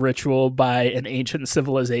sacred ritual by an ancient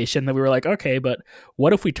civilization. That we were like, okay, but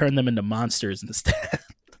what if we turn them into monsters instead?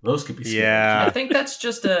 Those could be scary. Yeah. I think that's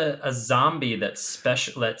just a zombie that's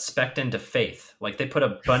spec'd into faith. Like they put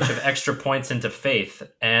a bunch of extra points into faith,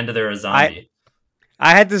 and they're a zombie.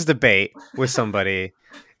 I had this debate with somebody,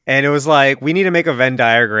 and it was like, we need to make a Venn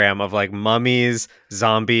diagram of like mummies,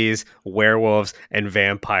 zombies, werewolves, and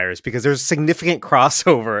vampires, because there's significant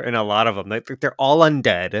crossover in a lot of them. They're all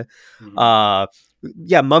undead.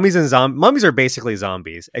 Mm-hmm. Mummies and mummies are basically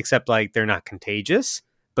zombies, except like they're not contagious,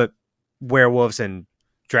 but werewolves and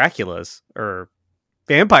Draculas or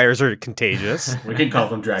vampires are contagious. We can call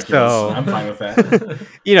them Draculas. So, I'm fine with that.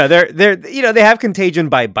 They're they have contagion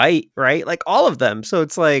by bite, right? Like all of them. So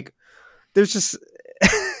it's like there's just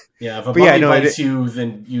if a mummy bites you,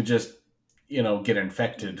 then you just get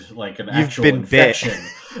infected, like an actual infection.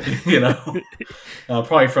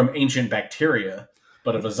 Probably from ancient bacteria.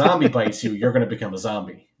 But if a zombie bites you, you're going to become a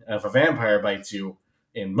zombie. If a vampire bites you,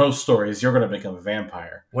 in most stories, you're going to become a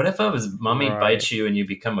vampire. What if a mummy bites you and you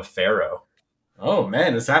become a pharaoh? Oh,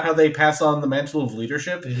 man, is that how they pass on the mantle of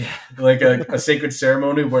leadership? Yeah. Like a sacred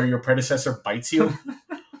ceremony where your predecessor bites you?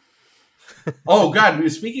 Oh,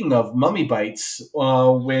 God, speaking of mummy bites,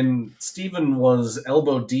 when Stephen was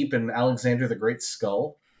elbow deep in Alexander the Great's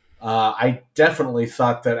skull, I definitely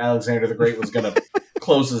thought that Alexander the Great was going to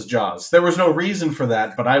close his jaws. There was no reason for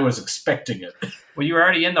that, but I was expecting it. Well, you were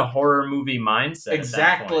already in the horror movie mindset.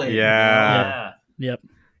 Exactly. Yeah. Yep.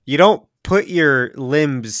 You don't put your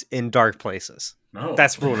limbs in dark places. No.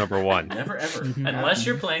 That's rule number one. Never, ever. Unless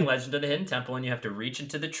you're playing Legend of the Hidden Temple and you have to reach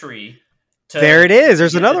into the tree. There it is.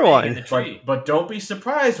 There's another one. But don't be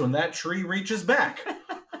surprised when that tree reaches back.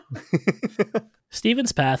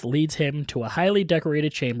 Stephen's path leads him to a highly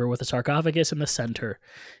decorated chamber with a sarcophagus in the center.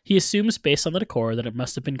 He assumes, based on the decor, that it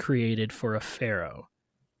must have been created for a pharaoh.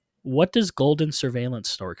 What does golden surveillance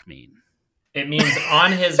stork mean? It means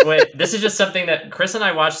on his way. This is just something that Chris and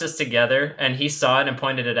I watched this together, and he saw it and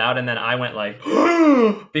pointed it out, and then I went like,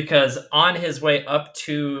 because on his way up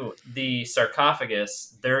to the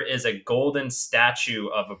sarcophagus, there is a golden statue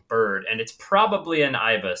of a bird, and it's probably an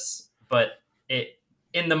ibis, but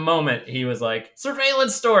in the moment, he was like,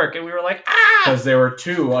 surveillance stork, and we were like, ah! Because there were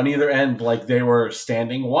two on either end, like they were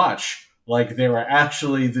standing watch, like they were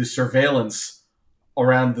actually the surveillance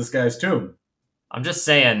around this guy's tomb. I'm just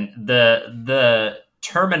saying the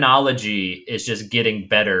terminology is just getting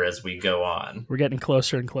better as we go on. We're getting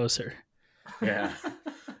closer and closer. Yeah.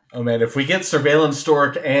 Oh man, if we get surveillance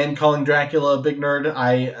stork and calling Dracula a big nerd,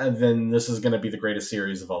 then this is going to be the greatest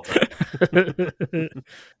series of all time.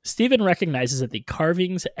 Stephen recognizes that the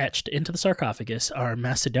carvings etched into the sarcophagus are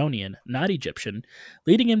Macedonian, not Egyptian,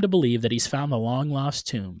 leading him to believe that he's found the long-lost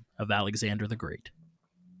tomb of Alexander the Great.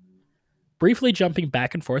 Briefly jumping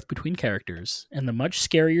back and forth between characters, in the much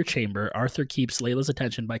scarier chamber, Arthur keeps Layla's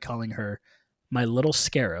attention by calling her my little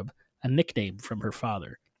scarab, a nickname from her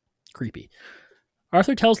father. Creepy.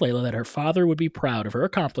 Arthur tells Layla that her father would be proud of her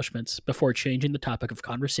accomplishments before changing the topic of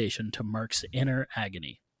conversation to Mark's inner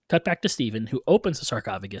agony. Cut back to Stephen, who opens the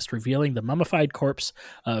sarcophagus, revealing the mummified corpse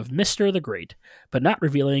of Mr. the Great, but not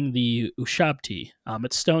revealing the Ushabti,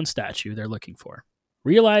 Amit's stone statue they're looking for.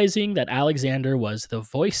 Realizing that Alexander was the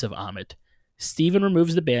voice of Amit, Stephen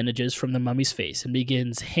removes the bandages from the mummy's face and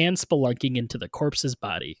begins hand spelunking into the corpse's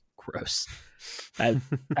body. Gross. I've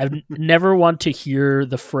never want to hear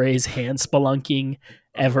the phrase hand spelunking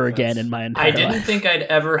ever again in my entire life. I didn't think I'd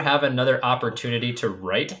ever have another opportunity to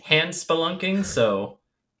write hand spelunking, so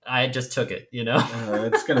I just took it, you know?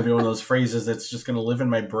 It's going to be one of those phrases that's just going to live in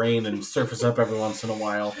my brain and surface up every once in a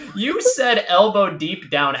while. You said elbow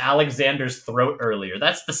deep down Alexander's throat earlier.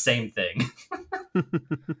 That's the same thing.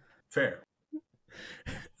 Fair.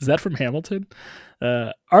 Is that from Hamilton?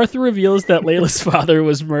 Arthur reveals that Layla's father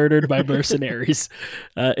was murdered by mercenaries,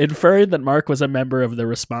 inferring that Mark was a member of the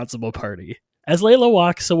responsible party. As Layla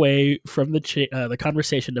walks away from the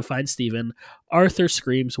conversation to find Stephen, Arthur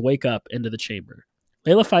screams, "Wake up," into the chamber.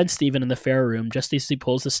 Layla finds Stephen in the fair room just as he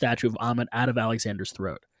pulls the statue of Ammit out of Alexander's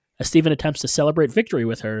throat. As Stephen attempts to celebrate victory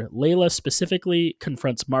with her, Layla specifically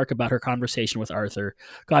confronts Mark about her conversation with Arthur,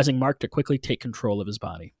 causing Mark to quickly take control of his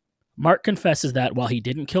body. Mark confesses that while he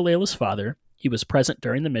didn't kill Layla's father, he was present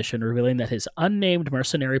during the mission, revealing that his unnamed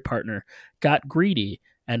mercenary partner got greedy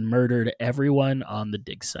and murdered everyone on the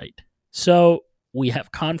dig site. So we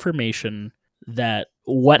have confirmation that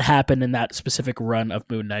what happened in that specific run of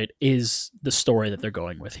Moon Knight is the story that they're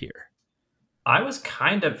going with here. I was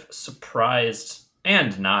kind of surprised,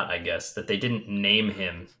 and not, I guess, that they didn't name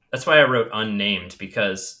him. That's why I wrote unnamed,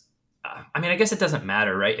 because, I guess it doesn't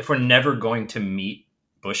matter, right? If we're never going to meet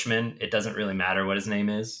Bushman, it doesn't really matter what his name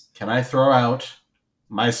is. Can I throw out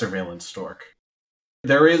my surveillance stork?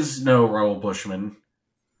 There is no Raoul Bushman.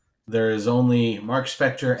 There is only Mark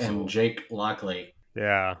Spector and Jake Lockley.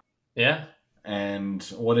 Yeah. Yeah. And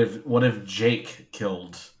what if Jake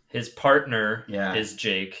killed his partner? Yeah. Is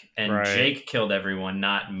Jake, and Jake killed everyone,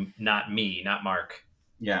 not me, not Mark.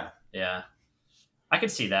 Yeah. Yeah. I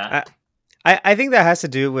could see that. I think that has to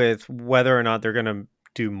do with whether or not they're gonna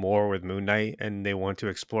do more with Moon Knight and they want to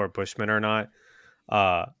explore Bushman or not.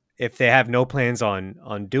 If they have no plans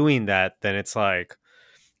on doing that, then it's like,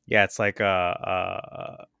 yeah, it's like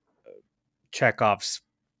Chekhov's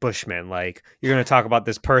Bushman. Like, you're going to talk about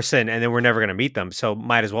this person and then we're never going to meet them, so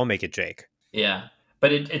might as well make it Jake. Yeah,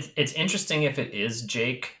 but it's interesting if it is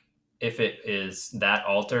Jake, if it is that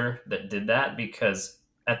alter that did that, because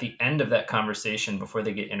at the end of that conversation, before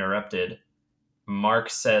they get interrupted, Mark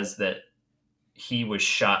says that he was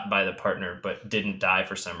shot by the partner but didn't die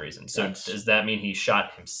for some reason. So does that mean he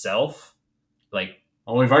shot himself? Like,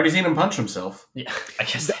 well, we've already seen him punch himself. Yeah, I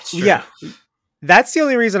guess that's true. Yeah. That's the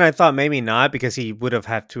only reason I thought maybe not, because he would have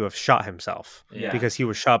had to have shot himself. Yeah. Because he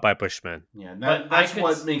was shot by Bushman. Yeah, that's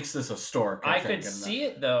what makes this a stork. I could see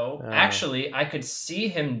it, though. Actually, I could see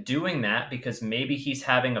him doing that because maybe he's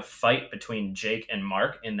having a fight between Jake and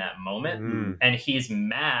Mark in that moment. And he's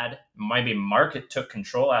mad. Maybe Mark took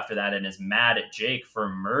control after that and is mad at Jake for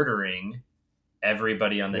murdering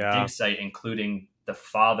everybody on the dig site, including the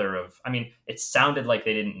father of, it sounded like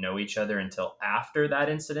they didn't know each other until after that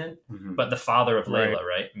incident, but the father of Layla,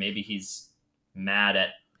 right? Maybe he's mad at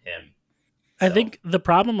him. So. I think the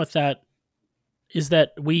problem with that is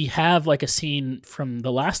that we have like a scene from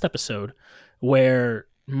the last episode where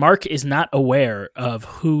Mark is not aware of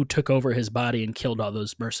who took over his body and killed all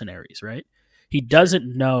those mercenaries, right? He doesn't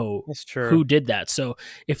know who did that. So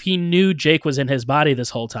if he knew Jake was in his body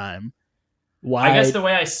this whole time, why? I guess the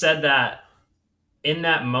way I said that, in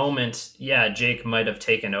that moment, yeah, Jake might have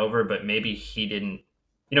taken over, but maybe he didn't,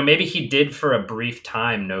 maybe he did for a brief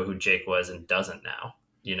time know who Jake was and doesn't now,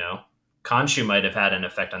 Khonshu might have had an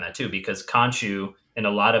effect on that too, because Khonshu, in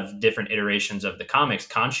a lot of different iterations of the comics,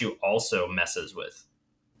 Khonshu also messes with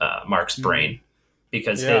Mark's brain,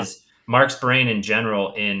 because Mark's brain in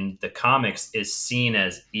general in the comics is seen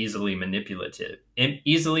as easily manipulated.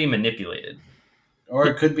 Or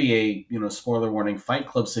it could be a, spoiler warning, Fight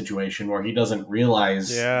Club situation where he doesn't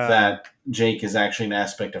realize that Jake is actually an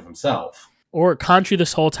aspect of himself. Or Khonshu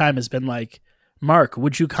this whole time has been like, Mark,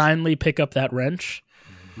 would you kindly pick up that wrench?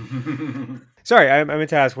 Sorry, I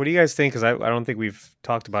meant to ask, what do you guys think? Because I don't think we've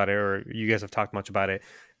talked about it, or you guys have talked much about it.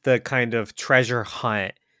 The kind of treasure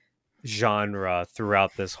hunt genre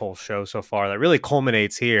throughout this whole show so far that really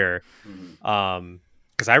culminates here.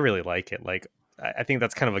 Because I really like it. Like, I think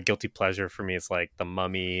that's kind of a guilty pleasure for me. It's like The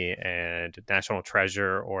Mummy and National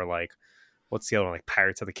Treasure, or like, what's the other one? Like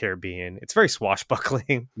Pirates of the Caribbean. It's very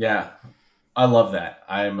swashbuckling. Yeah, I love that.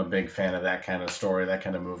 I'm a big fan of that kind of story, that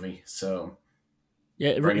kind of movie. So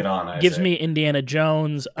yeah, bring it on. Gives me Indiana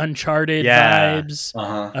Jones, Uncharted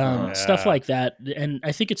vibes, stuff like that. And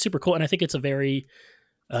I think it's super cool. And I think it's a very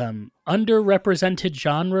underrepresented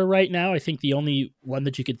genre right now. I think the only one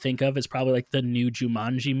that you could think of is probably like the new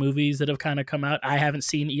Jumanji movies that have kind of come out. I haven't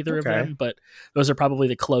seen either of them, but those are probably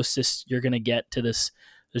the closest you're going to get to this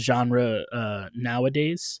genre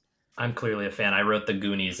nowadays. I'm clearly a fan. I wrote the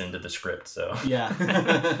Goonies into the script, so Yeah.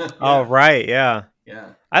 Oh, right. Yeah.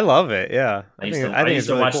 Yeah. I love it. Yeah. I think used to it's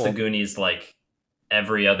really watch cool. the Goonies like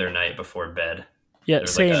every other night before bed. Yeah,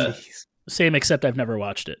 There's same. Same, except I've never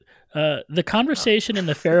watched it. The conversation in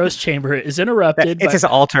the Pharaoh's chamber is interrupted. It's his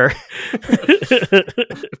altar.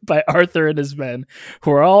 by Arthur and his men,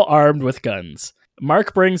 who are all armed with guns.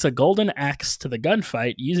 Mark brings a golden axe to the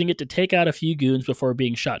gunfight, using it to take out a few goons before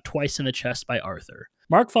being shot twice in the chest by Arthur.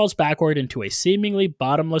 Mark falls backward into a seemingly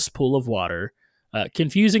bottomless pool of water.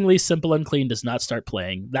 Confusingly, Simple and Clean does not start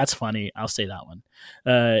playing. That's funny. I'll say that one.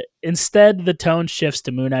 Instead, the tone shifts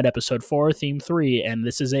to Moon Knight Episode 4, Theme 3, and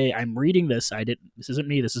I'm reading this. This isn't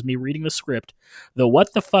me. This is me reading the script. The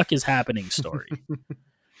what the fuck is happening story.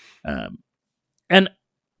 And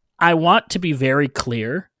I want to be very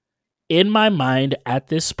clear. In my mind, at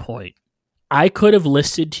this point, I could have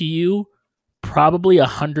listed to you probably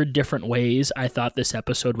 100 different ways I thought this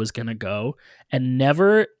episode was going to go, and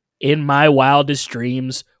never in my wildest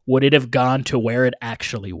dreams would it have gone to where it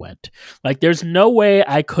actually went. Like, there's no way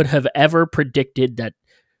I could have ever predicted that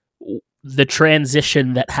the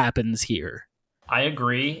transition that happens here. I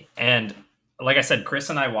agree. And like I said, Chris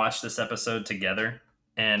and I watched this episode together.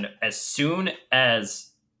 And as soon as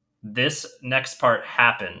this next part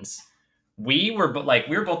happens, we were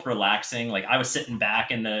both relaxing. Like, I was sitting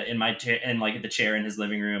back in my chair, in like the chair in his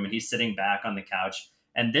living room, and he's sitting back on the couch.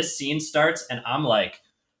 And this scene starts, and I'm like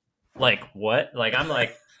what? Like, I'm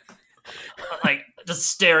like just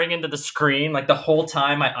staring into the screen. Like, the whole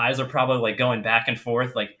time my eyes are probably like going back and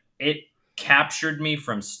forth. Like, it captured me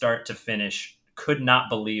from start to finish. Could not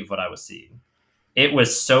believe what I was seeing. It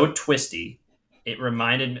was so twisty. It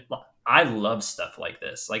reminded me, I love stuff like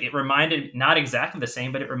this. Like, it reminded, not exactly the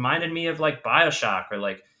same, but it reminded me of like BioShock or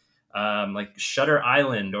like Shutter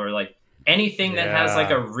Island or like anything that has like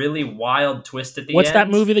a really wild twist at the end. What's that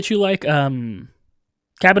movie that you like?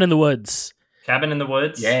 Cabin in the Woods. Cabin in the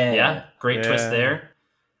Woods. Yeah. Great twist there.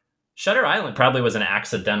 Shutter Island probably was an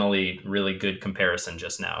accidentally really good comparison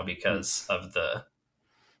just now because of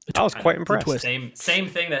I was quite impressed. Same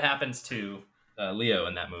thing that happens to Leo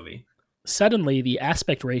in that movie. Suddenly, the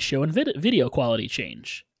aspect ratio and video quality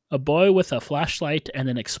change. A boy with a flashlight and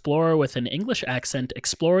an explorer with an English accent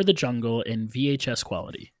explore the jungle in VHS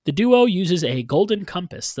quality. The duo uses a golden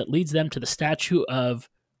compass that leads them to the statue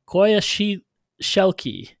of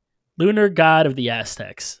Coyolxauhqui, lunar god of the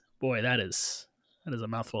Aztecs. Boy, that is a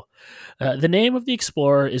mouthful. The name of the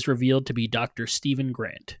explorer is revealed to be Dr. Stephen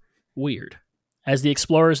Grant. Weird. As the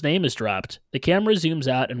explorer's name is dropped, the camera zooms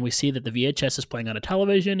out and we see that the VHS is playing on a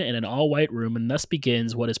television in an all-white room, and thus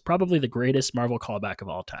begins what is probably the greatest Marvel callback of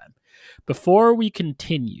all time. Before we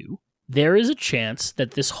continue, there is a chance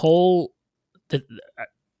that this whole...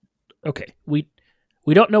 Okay, we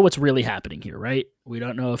don't know what's really happening here, right? We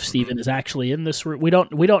don't know if Steven is actually in this room. We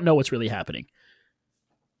don't know what's really happening.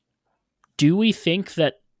 Do we think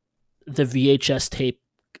that the VHS tape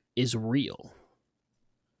is real?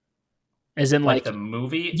 As in, like the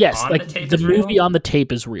movie? Yes, on like the tape the is movie real? on the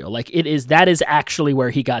tape is real. Like, that is actually where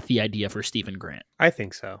he got the idea for Stephen Grant. I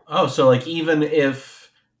think so. Oh, so like even if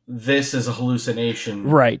this is a hallucination,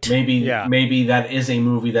 right? Maybe that is a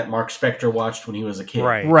movie that Mark Spector watched when he was a kid.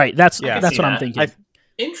 Right. That's what I'm thinking.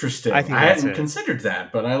 Interesting. I think I that's hadn't it. considered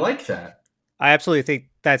that, but I like that. I absolutely think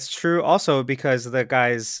that's true. Also, because the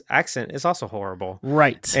guy's accent is also horrible.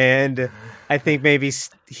 Right. And I think maybe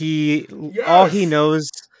all he knows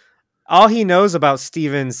about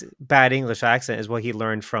Steven's bad English accent is what he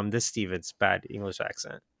learned from this Steven's bad English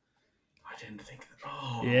accent. I didn't think that.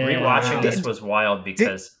 Oh, Yeah. Rewatching this was wild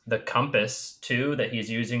because the compass too that he's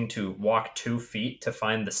using to walk 2 feet to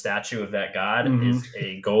find the statue of that god is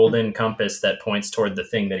a golden compass that points toward the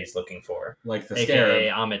thing that he's looking for, like the aka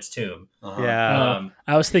scarab. Amit's tomb. Yeah.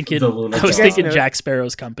 I was thinking The lunar god. Jack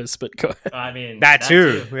Sparrow's compass, but go ahead. I mean that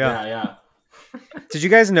too. Yeah. Did you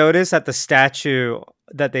guys notice that the statue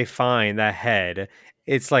that they find, that head,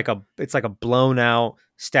 it's like a blown out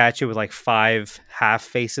statue with like 5 half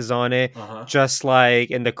faces on it, just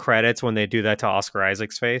like in the credits when they do that to Oscar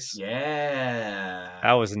Isaac's face. Yeah.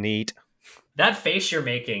 That was neat. That face you're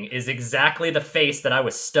making is exactly the face that I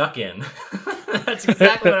was stuck in. That's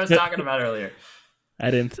exactly what I was talking about earlier.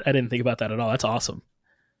 I didn't think about that at all. That's awesome.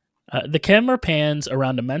 The camera pans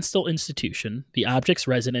around a mental institution, the object's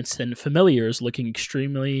residents and familiars looking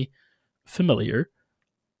extremely familiar,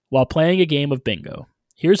 while playing a game of bingo.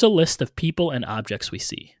 Here's a list of people and objects we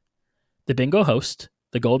see. The bingo host,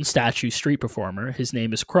 the golden statue street performer. His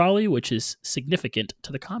name is Crawley, which is significant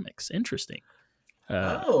to the comics. Interesting.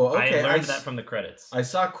 Okay. I learned that from the credits. I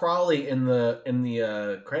saw Crawley in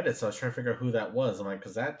the credits. I was trying to figure out who that was. I'm like,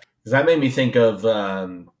 because that made me think of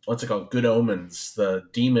what's it called? Good Omens, the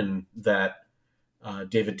demon that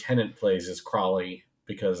David Tennant plays as Crawley,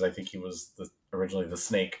 because I think he was originally the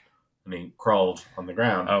snake and he crawled on the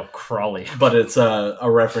ground. Oh, Crawley! But it's a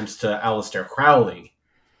reference to Aleister Crowley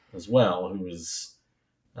as well, who was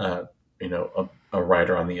a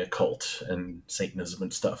writer on the occult and Satanism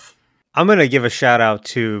and stuff. I'm going to give a shout out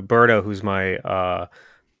to Berto, who's my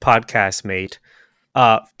podcast mate,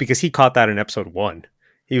 because he caught that in episode 1.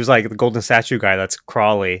 He was like the golden statue guy. That's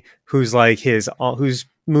Crawley, who's like who's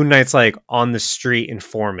Moon Knight's like on the street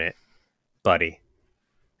informant buddy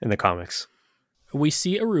in the comics. We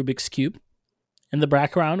see a Rubik's Cube. In the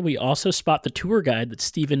background, we also spot the tour guide that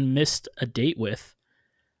Steven missed a date with.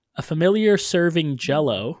 A familiar serving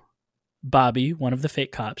Jell-O, Bobby, one of the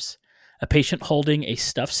fake cops. A patient holding a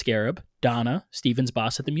stuffed scarab, Donna, Steven's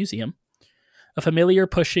boss at the museum. A familiar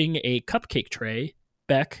pushing a cupcake tray,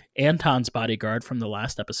 Beck, Anton's bodyguard from the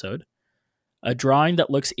last episode. A drawing that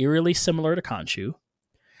looks eerily similar to Khonshu.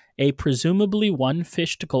 A presumably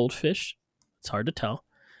one-fished goldfish, it's hard to tell.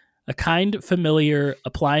 A kind familiar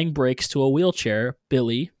applying brakes to a wheelchair,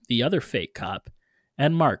 Billy, the other fake cop.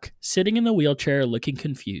 And Mark, sitting in the wheelchair looking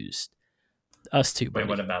confused. Us too, buddy. Wait,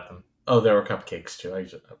 what about them? Oh, there were cupcakes too.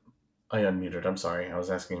 I unmuted. I'm sorry. I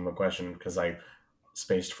was asking him a question because I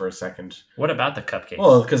spaced for a second. What about the cupcakes?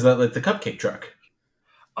 Well, because the cupcake truck.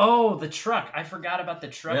 Oh, the truck. I forgot about the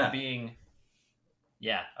truck being...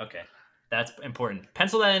 Yeah, okay. That's important.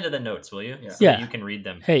 Pencil that into the notes, will you? Yeah. So you can read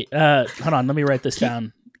them. Hey, hold on. Let me write this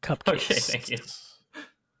down. Cupcakes. Okay, thank you.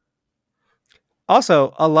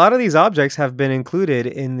 Also, a lot of these objects have been included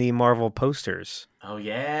in the Marvel posters. Oh,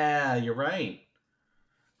 yeah. You're right.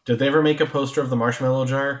 Did they ever make a poster of the marshmallow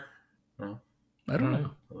jar? No. I don't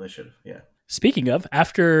know. Well, they should have, yeah. Speaking of,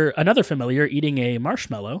 after another familiar eating a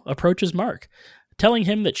marshmallow approaches Mark, telling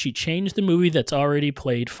him that she changed the movie that's already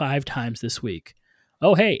played 5 times this week.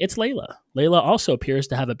 Oh, hey, it's Layla. Layla also appears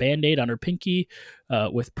to have a Band-Aid on her pinky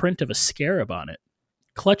with print of a scarab on it.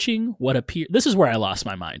 Clutching what appears... This is where I lost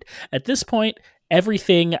my mind. At this point,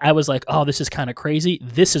 everything I was like, oh, this is kind of crazy.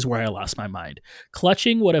 This is where I lost my mind.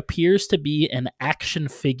 Clutching what appears to be an action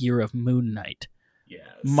figure of Moon Knight. Yes.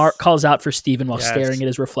 Mark calls out for Steven while staring at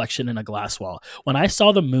his reflection in a glass wall. When I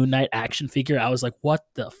saw the Moon Knight action figure, I was like, what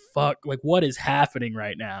the fuck? Like, what is happening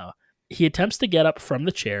right now? He attempts to get up from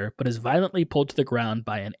the chair, but is violently pulled to the ground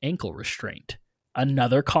by an ankle restraint.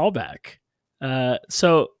 Another callback.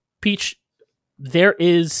 So, Peach, there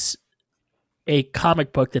is a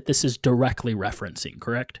comic book that this is directly referencing,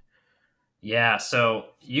 correct? Yeah, so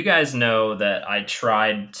you guys know that I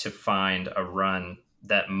tried to find a run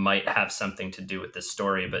that might have something to do with this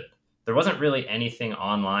story, but there wasn't really anything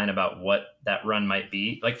online about what that run might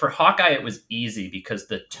be. Like for Hawkeye, it was easy because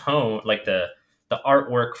the tone, like the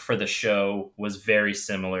artwork for the show was very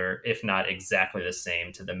similar, if not exactly the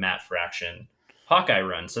same, to the Matt Fraction Hawkeye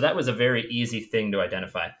run. So that was a very easy thing to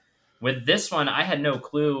identify. With this one, I had no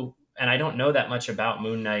clue, and I don't know that much about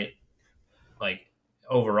Moon Knight, like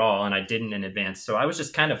overall, and I didn't in advance. So I was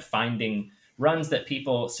just kind of finding runs that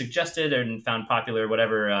people suggested and found popular,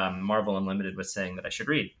 whatever Marvel Unlimited was saying that I should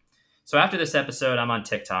read. So after this episode, I'm on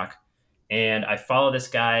TikTok, and I follow this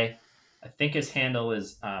guy. I think his handle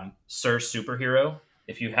is Sir Superhero.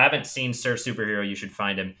 If you haven't seen Sir Superhero, you should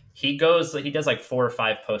find him. He does like 4 or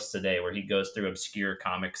 5 posts a day where he goes through obscure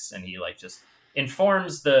comics and he like just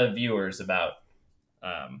informs the viewers about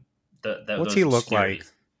what's he look like?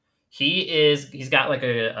 He's got like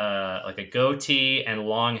a goatee and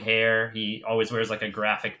long hair. He always wears like a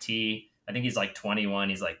graphic tee. I think he's like 21.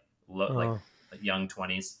 He's like like young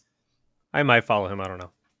 20s. I might follow him. I don't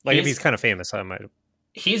know. Like if he's kind of famous, I might.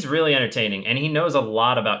 He's really entertaining, and he knows a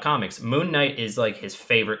lot about comics. Moon Knight is like his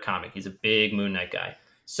favorite comic. He's a big Moon Knight guy.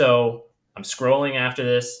 So I'm scrolling after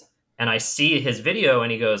this, and I see his video,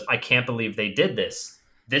 and he goes, I can't believe they did this.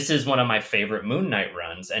 This is one of my favorite Moon Knight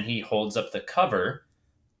runs, and he holds up the cover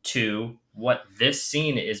to what this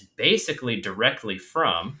scene is basically directly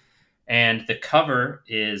from. And the cover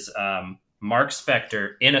is Mark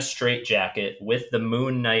Spector in a straitjacket with the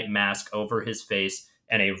Moon Knight mask over his face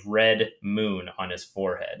and a red moon on his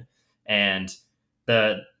forehead. And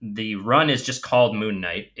the run is just called Moon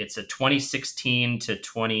Knight. It's a 2016 to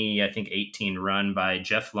 2018 run by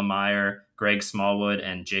Jeff Lemire, Greg Smallwood,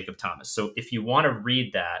 and Jacob Thomas. So if you want to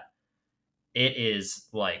read that, it is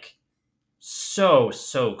like so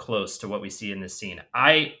close to what we see in this scene.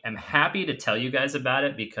 I am happy to tell you guys about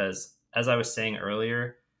it because, as I was saying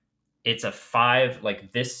earlier, it's a 5,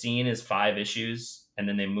 like this scene is 5 issues, and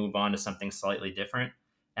then they move on to something slightly different.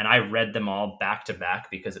 And I read them all back to back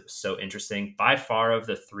because it was so interesting. By far of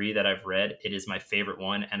the 3 that I've read, it is my favorite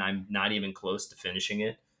one, and I'm not even close to finishing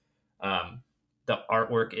it. The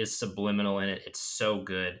artwork is subliminal in it. It's so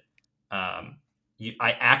good. I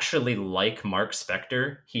actually like Mark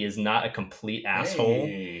Spector. He is not a complete asshole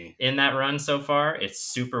in that run so far. It's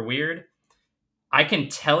super weird. I can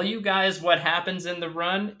tell you guys what happens in the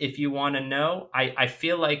run if you want to know. I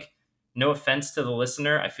feel like, no offense to the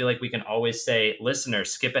listener, I feel like we can always say, listener,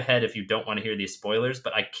 skip ahead if you don't want to hear these spoilers,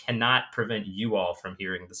 but I cannot prevent you all from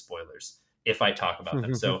hearing the spoilers if I talk about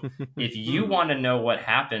them. So if you want to know what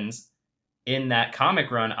happens in that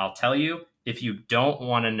comic run, I'll tell you. If you don't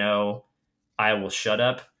want to know, I will shut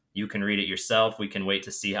up. You can read it yourself. We can wait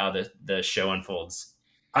to see how the show unfolds.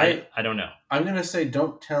 I don't know. I'm going to say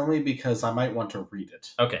don't tell me because I might want to read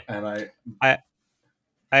it. Okay. And I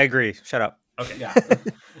agree. Shut up. Okay. Yeah.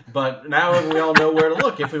 But now we all know where to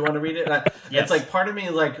look if we want to read it. It's like part of me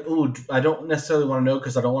is like, ooh, I don't necessarily want to know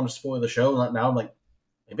because I don't want to spoil the show. Now I'm like,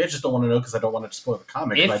 maybe I just don't want to know because I don't want to spoil the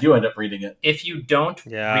comic if I do end up reading it. If you don't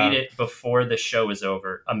read it before the show is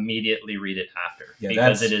over, immediately read it after.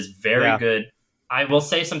 Because it is very good. I will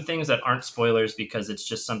say some things that aren't spoilers because it's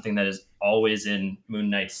just something that is always in Moon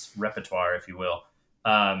Knight's repertoire, if you will.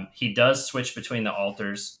 He does switch between the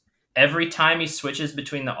altars. Every time he switches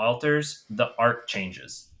between the altars, the art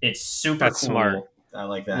changes. It's super cool. Smart. I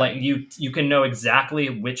like that. Like you can know exactly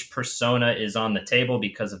which persona is on the table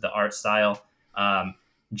because of the art style.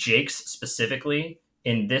 Jake's specifically,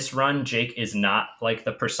 in this run, Jake is not like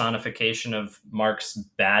the personification of Mark's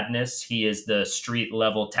badness. He is the street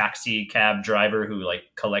level taxi cab driver who like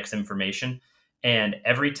collects information. And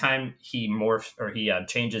every time he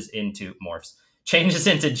changes into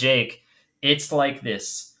Jake, it's like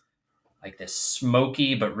this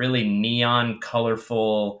smoky but really neon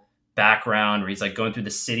colorful background where he's like going through the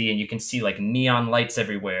city and you can see like neon lights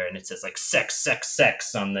everywhere and it says like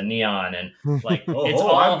sex on the neon and like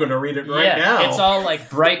I'm gonna read it right now. It's all like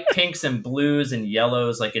bright pinks and blues and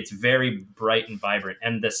yellows, like it's very bright and vibrant.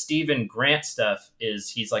 And the Stephen Grant stuff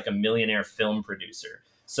he's like a millionaire film producer,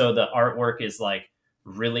 so the artwork is like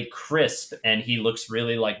really crisp and he looks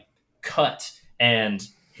really like cut, and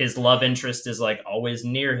his love interest is like always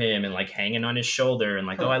near him and like hanging on his shoulder and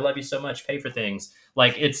like, oh, I love you so much, pay for things.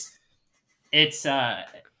 Like it's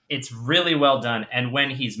really well done. And when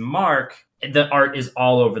he's Mark, the art is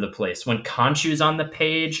all over the place. When Khonshu's on the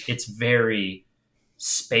page, it's very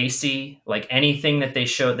spacey. Like anything that they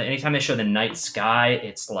show, anytime they show the night sky,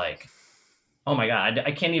 it's like, oh my God,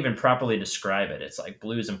 I can't even properly describe it. It's like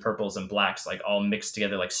blues and purples and blacks, like all mixed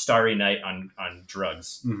together, like Starry Night on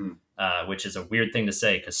drugs, which is a weird thing to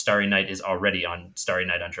say because Starry Night is already on Starry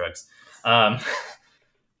Night on drugs.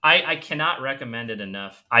 I cannot recommend it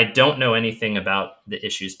enough. I don't know anything about the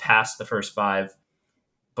issues past the first 5,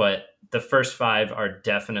 but the first 5 are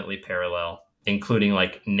definitely parallel, including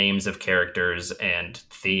like names of characters and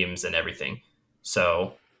themes and everything.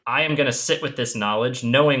 So I am going to sit with this knowledge,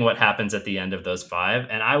 knowing what happens at the end of those 5,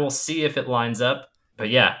 and I will see if it lines up. But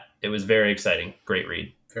yeah, it was very exciting. Great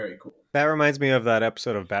read. Very cool. That reminds me of that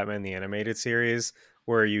episode of Batman the Animated Series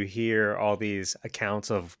where you hear all these accounts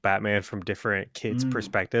of Batman from different kids'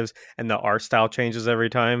 perspectives and the art style changes every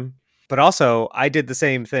time. But also, I did the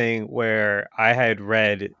same thing where I had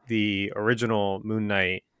read the original Moon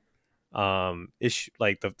Knight issue,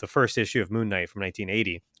 like the first issue of Moon Knight from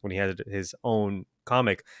 1980 when he had his own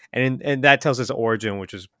comic, and that tells his origin,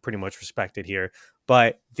 which is pretty much respected here.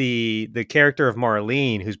 But the character of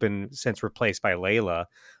Marlene, who's been since replaced by Layla,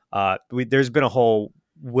 there's been a whole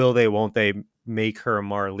will they won't they make her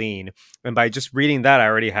Marlene, and by just reading that I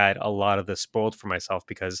already had a lot of this spoiled for myself,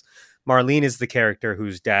 because Marlene is the character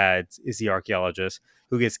whose dad is the archaeologist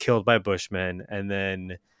who gets killed by Bushman, and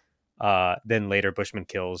then later Bushman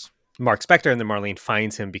kills Mark Spector, and then Marlene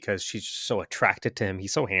finds him because she's just so attracted to him.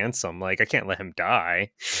 He's so handsome, like I can't let him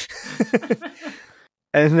die.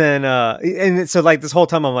 And then and so like this whole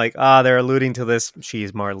time I'm like, they're alluding to this.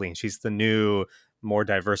 She's Marlene. She's the new, more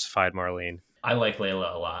diversified Marlene. I like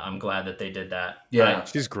Layla a lot. I'm glad that they did that. Yeah,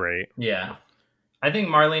 she's great. Yeah. I think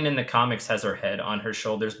Marlene in the comics has her head on her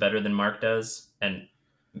shoulders better than Mark does, and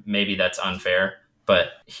maybe that's unfair, but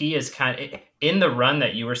he is kind of, in the run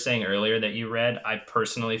that you were saying earlier that you read, I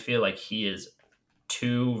personally feel like he is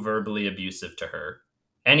too verbally abusive to her.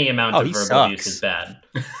 Any amount of verbal abuse is bad,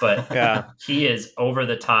 but yeah, he is over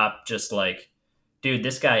the top, just like, dude,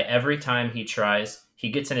 this guy, every time he tries,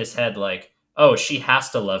 he gets in his head like, oh, she has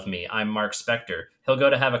to love me, I'm Mark Spector. He'll go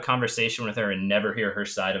to have a conversation with her and never hear her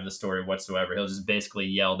side of the story whatsoever. He'll just basically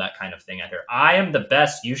yell that kind of thing at her. I am the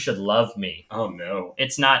best, you should love me. Oh, no.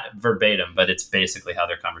 It's not verbatim, but it's basically how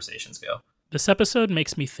their conversations go. This episode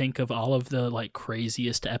makes me think of all of the like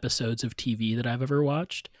craziest episodes of TV that I've ever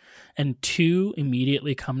watched, and two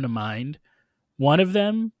immediately come to mind. One of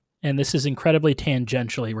them, and this is incredibly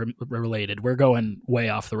tangentially related. We're going way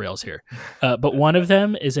off the rails here. But one of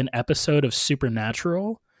them is an episode of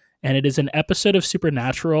Supernatural, and it is an episode of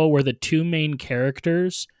Supernatural where the two main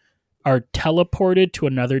characters are teleported to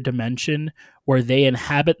another dimension where they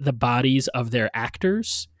inhabit the bodies of their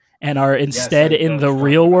actors and are instead in the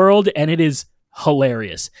real world, and it is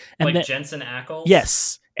hilarious. And like Jensen Ackles?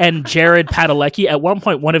 Yes. And Jared Padalecki. At one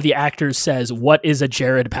point, one of the actors says, "What is a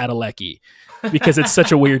Jared Padalecki?" Because it's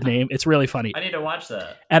such a weird name. It's really funny. I need to watch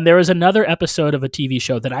that. And there is another episode of a TV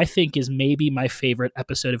show that I think is maybe my favorite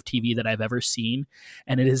episode of TV that I've ever seen.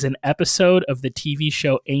 And it is an episode of the TV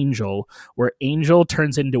show Angel, where Angel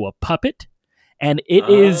turns into a puppet. And it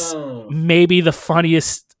is maybe the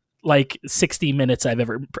funniest like 60 minutes I've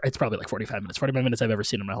ever, it's probably like 45 minutes I've ever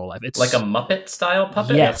seen in my whole life. It's like a Muppet style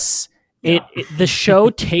puppet? Yes. Yeah. The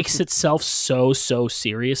show takes itself so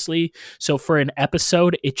seriously. So for an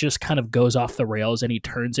episode, it just kind of goes off the rails and he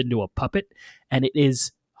turns into a puppet, and it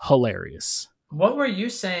is hilarious. What were you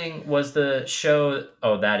saying was the show?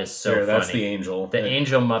 Oh, that is so funny. That's the Angel. The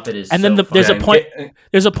Angel Muppet is and so then funny.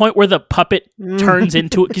 there's a point where the puppet turns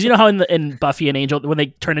into, because you know how in Buffy and Angel, when they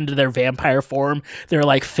turn into their vampire form, their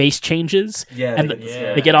like face changes. Yeah, and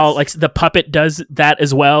they get all like, the puppet does that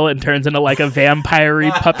as well and turns into like a vampire-y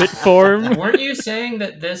puppet form. Weren't you saying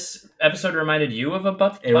that this episode reminded you of a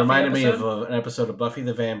Buffy? It reminded me of an episode of Buffy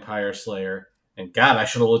the Vampire Slayer. And God, I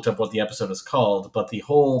should have looked up what the episode is called. But the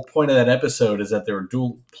whole point of that episode is that there are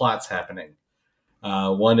dual plots happening.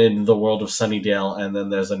 One in the world of Sunnydale, and then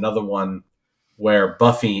there's another one where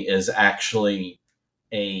Buffy is actually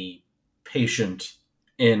a patient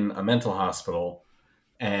in a mental hospital,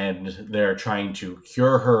 and they're trying to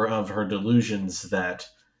cure her of her delusions that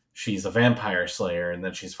she's a vampire slayer and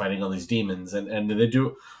that she's fighting all these demons, and they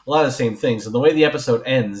do a lot of the same things. And the way the episode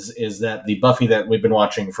ends is that the Buffy that we've been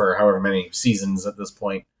watching for however many seasons at this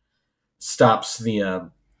point stops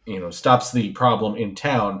the problem in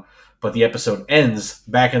town, but the episode ends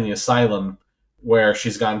back in the asylum where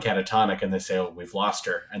she's gone catatonic, and they say, "Oh, we've lost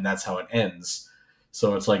her," and that's how it ends.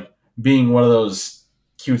 So it's like being one of those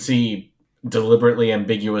cutesy, deliberately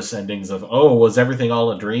ambiguous endings of, "Oh, was everything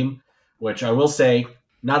all a dream?" Which I will say,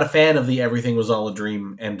 not a fan of the "everything was all a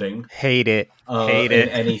dream" ending. Hate it.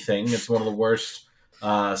 Anything. It's one of the worst.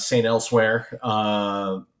 St. Elsewhere.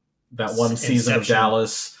 That one season of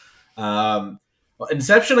Dallas.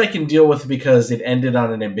 Inception I can deal with because it ended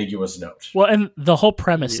on an ambiguous note. Well, and the whole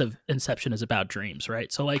premise of Inception is about dreams,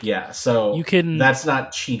 right? So like, yeah, so you can, that's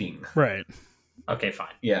not cheating. Right. Okay,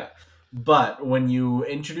 fine. Yeah. But when you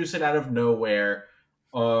introduce it out of nowhere,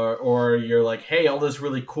 or you're like, hey, all this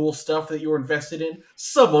really cool stuff that you were invested in,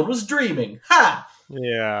 someone was dreaming. Ha!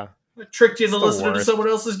 Yeah. I tricked you into listening to someone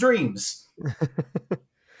else's dreams.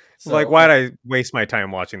 So, like, why'd I waste my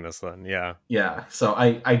time watching this then? Yeah. Yeah. So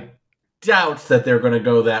I doubt that they're going to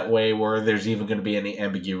go that way where there's even going to be any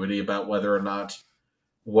ambiguity about whether or not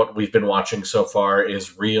what we've been watching so far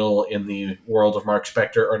is real in the world of Mark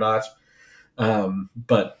Spector or not.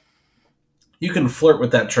 But you can flirt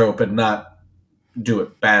with that trope and not do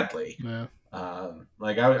it badly. Yeah.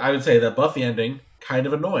 Like I would say that Buffy ending, kind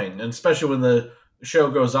of annoying, and especially when the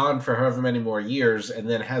show goes on for however many more years and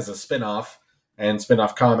then has a spin-off and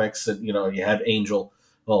spin-off comics, and you had Angel.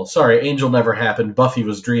 Well, sorry, Angel never happened. Buffy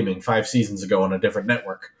was dreaming 5 seasons ago on a different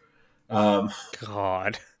network.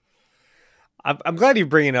 God. I'm glad you're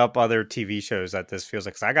bringing up other TV shows that this feels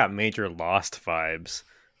like, 'cause I got major Lost vibes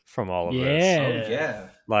from all of this. Oh, yeah.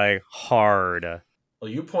 Like, hard. Well,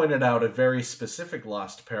 you pointed out a very specific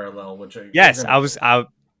Lost parallel, which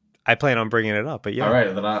I plan on bringing it up, but yeah. All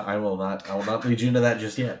right, then I will not lead you into that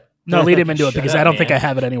just yet. No, lead him into it because I don't think I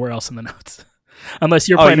have it anywhere else in the notes, unless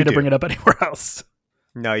you're planning to bring it up anywhere else.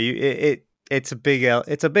 No, it's a big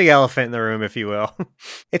elephant in the room, if you will.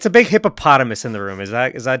 It's a big hippopotamus in the room. Is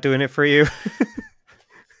that doing it for you?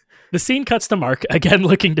 The scene cuts to Mark, again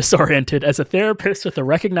looking disoriented, as a therapist with a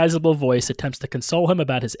recognizable voice attempts to console him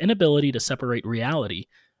about his inability to separate reality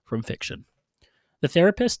from fiction. The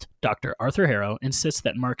therapist, Dr. Arthur Harrow, insists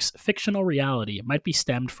that Mark's fictional reality might be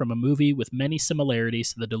stemmed from a movie with many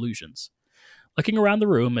similarities to The Delusions. Looking around the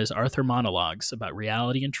room as Arthur monologues about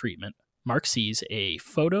reality and treatment, Mark sees a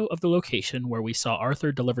photo of the location where we saw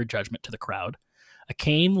Arthur deliver judgment to the crowd, a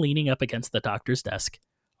cane leaning up against the doctor's desk,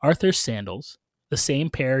 Arthur's sandals, the same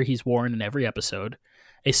pair he's worn in every episode,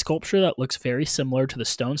 a sculpture that looks very similar to the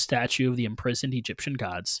stone statue of the imprisoned Egyptian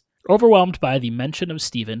gods. Overwhelmed by the mention of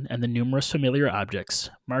Stephen and the numerous familiar objects,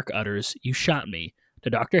 Mark utters, "You shot me, to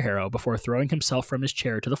Dr. Harrow before throwing himself from his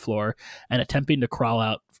chair to the floor and attempting to crawl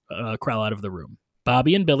out of the room.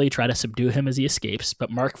 Bobby and Billy try to subdue him as he escapes,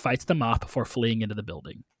 but Mark fights them off before fleeing into the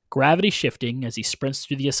building. Gravity shifting as he sprints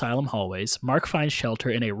through the asylum hallways, Mark finds shelter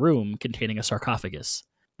in a room containing a sarcophagus.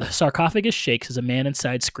 The sarcophagus shakes as a man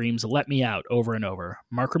inside screams, "Let me out," over and over.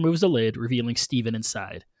 Mark removes the lid, revealing Steven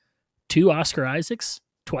inside. 2 Oscar Isaacs?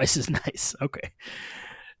 Twice as nice. Okay.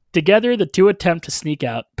 Together, the two attempt to sneak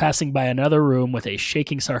out, passing by another room with a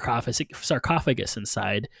shaking sarcophagus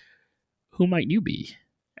inside. Who might you be?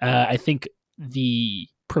 I think the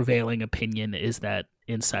prevailing opinion is that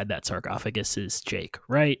inside that sarcophagus is Jake,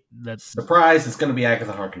 right? That's surprise. It's going to be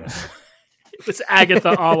Agatha Harkness. It was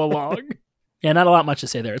Agatha all along. Yeah, not a lot much to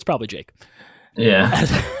say there. It's probably Jake.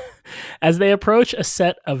 Yeah. As they approach a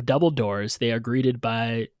set of double doors, they are greeted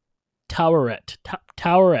by Taweret,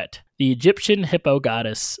 the Egyptian hippo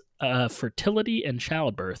goddess of fertility and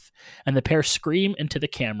childbirth, and the pair scream into the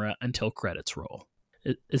camera until credits roll.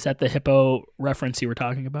 Is that the hippo reference you were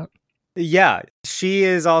talking about? Yeah, she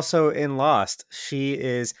is also in Lost. She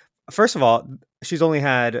is, first of all, she's only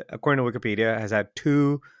had, according to Wikipedia, has had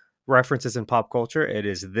 2 references in pop culture. It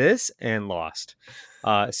is this and Lost.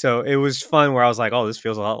 So it was fun where I was like, oh, this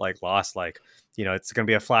feels a lot like Lost. Like, you know, it's going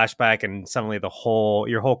to be a flashback and suddenly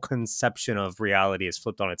your whole conception of reality is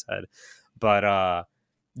flipped on its head. But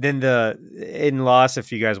then in Lost,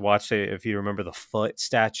 if you guys watched it, if you remember the foot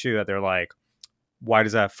statue, they're like, why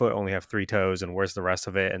does that foot only have 3 toes and where's the rest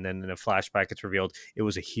of it? And then in a flashback, it's revealed it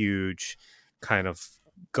was a huge kind of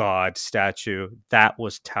god statue. That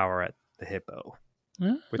was Taweret the hippo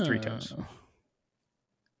with 3 toes.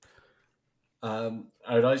 I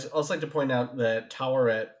would also like to point out that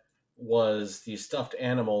Taweret was the stuffed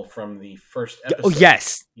animal from the first episode. Oh,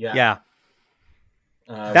 yes. Yeah.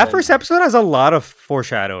 That first episode has a lot of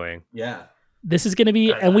foreshadowing. Yeah. This is going to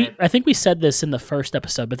be, and I think we said this in the first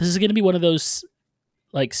episode, but this is going to be one of those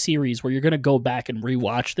like series where you're going to go back and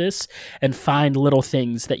rewatch this and find little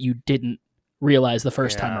things that you didn't realize the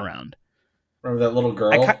first time around. Remember that little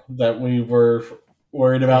girl that we were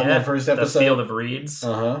worried about in that first episode? The Field of Reeds.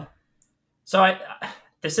 Uh-huh. So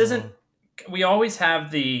this isn't, we always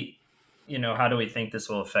have the, you know, how do we think this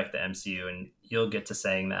will affect the MCU? And you'll get to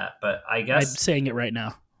saying that, but I guess I'm saying it right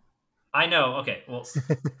now. I know. Okay. Well,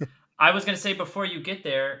 I was going to say before you get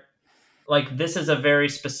there, like this is a very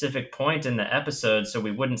specific point in the episode, so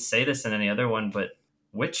we wouldn't say this in any other one, but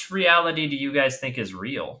which reality do you guys think is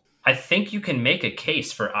real? I think you can make a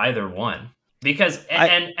case for either one because,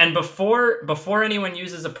 and before anyone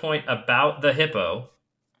uses a point about the hippo,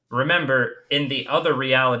 remember in the other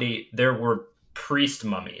reality, there were priest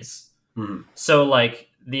mummies. Mm-hmm. So like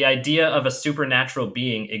the idea of a supernatural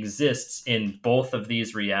being exists in both of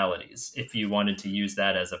these realities, if you wanted to use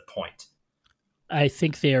that as a point. I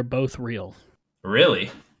think they are both real.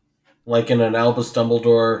 Really? Like in an Albus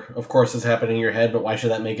Dumbledore, of course it's happening in your head, but why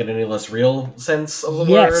should that make it any less real sense of the word?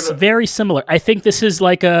 Yes, very similar. I think this is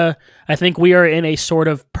like I think we are in a sort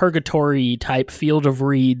of purgatory type, Field of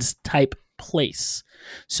Reeds type place.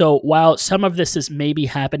 So while some of this is maybe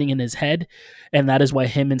happening in his head, and that is why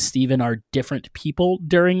him and Steven are different people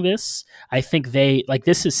during this, I think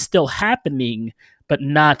this is still happening, but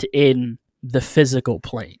not in the physical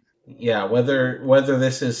plane. Yeah, whether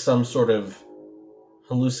this is some sort of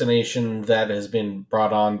hallucination that has been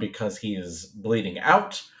brought on because he is bleeding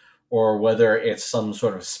out, or whether it's some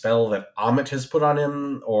sort of spell that Amit has put on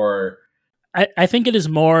him, or I think it is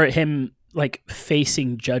more him like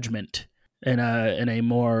facing judgment in a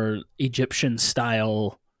more Egyptian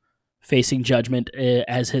style, facing judgment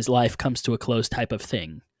as his life comes to a close type of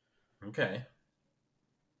thing. Okay.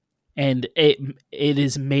 And it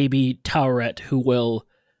is maybe Taweret who will,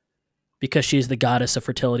 because she is the goddess of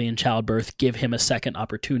fertility and childbirth, give him a second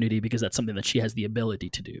opportunity because that's something that she has the ability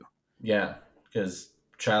to do. Yeah, because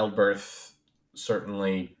childbirth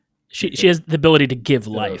certainly... She has the ability to give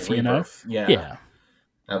life, you know? Yeah.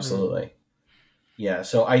 Absolutely. Yeah,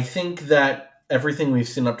 so I think that everything we've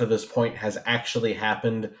seen up to this point has actually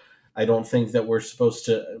happened. I don't think that we're supposed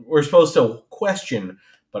to question,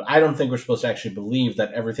 but I don't think we're supposed to actually believe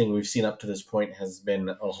that everything we've seen up to this point has been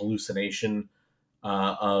a hallucination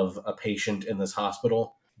of a patient in this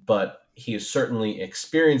hospital. But he is certainly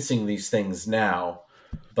experiencing these things now.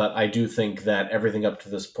 But I do think that everything up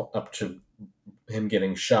to him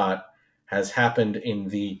getting shot has happened in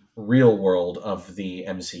the real world of the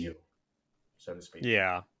MCU, so to speak.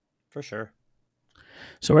 Yeah, for sure.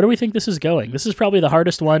 So where do we think this is going? This is probably the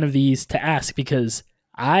hardest one of these to ask because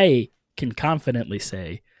I can confidently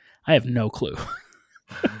say I have no clue.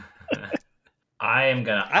 I am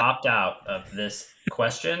going to opt out of this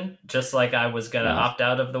question, just like I was going to opt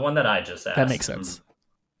out of the one that I just asked. That makes sense.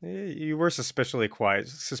 You were suspiciously quiet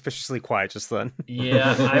just then.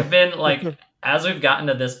 Yeah, I've been like, as we've gotten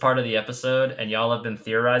to this part of the episode and y'all have been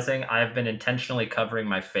theorizing, I've been intentionally covering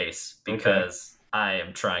my face because I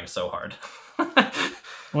am trying so hard.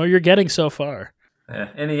 Well, you're getting so far. Yeah,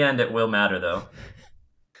 in the end, it will matter though.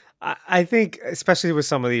 I think, especially with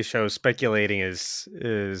some of these shows, speculating is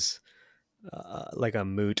like a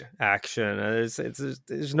moot action.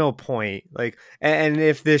 There's no point. Like, and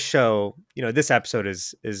if this show, this episode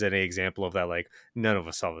is an example of that. Like, none of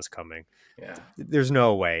us saw this coming. Yeah, there's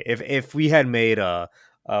no way. If we had made a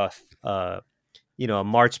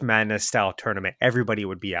March Madness style tournament, everybody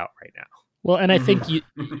would be out right now. Well, and I think you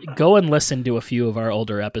go and listen to a few of our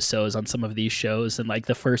older episodes on some of these shows, and like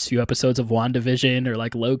the first few episodes of WandaVision or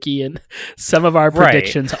like Loki, and some of our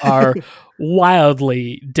predictions are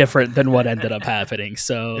wildly different than what ended up happening.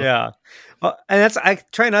 So yeah, and I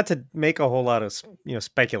try not to make a whole lot of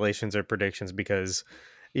speculations or predictions because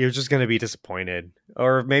you're just going to be disappointed,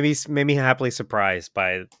 or maybe happily surprised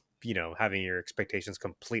by having your expectations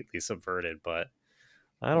completely subverted. But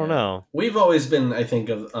I don't know. We've always been, I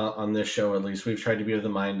think, on this show at least, we've tried to be of the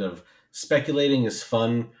mind of speculating is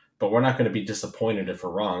fun, but we're not going to be disappointed if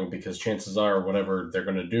we're wrong, because chances are whatever they're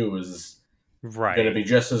going to do is going to be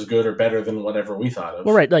just as good or better than whatever we thought of.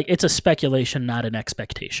 Well, right. Like, it's a speculation, not an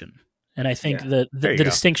expectation. And I think the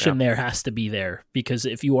distinction there has to be there, because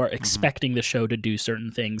if you are expecting the show to do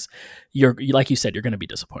certain things, you're, like you said, you're going to be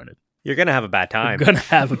disappointed. You're going to have a bad time. You're going to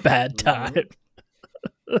have a bad time.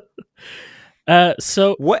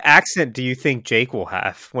 So what accent do you think Jake will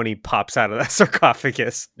have when he pops out of that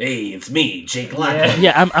sarcophagus? Hey, it's me, Jake Lyon.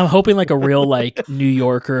 Yeah, I'm hoping like a real like New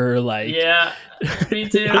Yorker, like yeah, me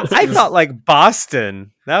too. I thought like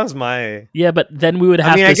Boston. That was my but then we would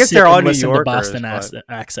have to I guess sit they're all and New listen to Yorkers, Boston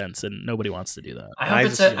accents, and nobody wants to do that. I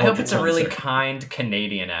hope it's a really kind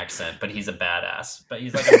Canadian accent, but he's a badass. But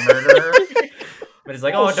he's like a murderer. But he's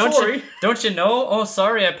like, don't you know? Oh,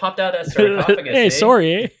 sorry, I popped out that sarcophagus. Hey,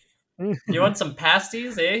 sorry. You want some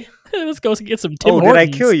pasties, eh? Let's go get some Tim Hortons.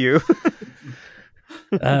 Did I kill you?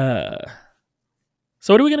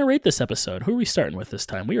 So what are we going to rate this episode? Who are we starting with this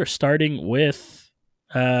time? We are starting with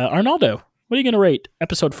Arnaldo. What are you going to rate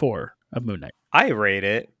episode 4 of Moon Knight? I rate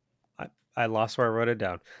it. I lost where I wrote it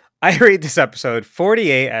down. I rate this episode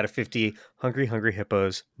 48 out of 50 Hungry Hungry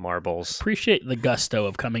Hippos marbles. Appreciate the gusto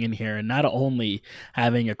of coming in here and not only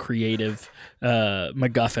having a creative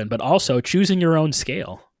MacGuffin, but also choosing your own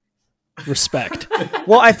scale. Respect.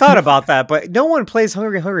 Well, I thought about that, but no one plays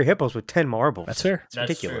Hungry Hungry Hippos with 10 marbles. That's fair. It's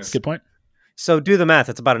ridiculous. Good point. So do the math.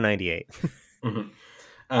 It's about a 98.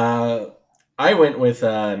 I went with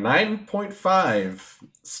 9.5.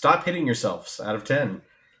 Stop hitting yourselves out of 10.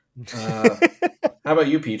 How about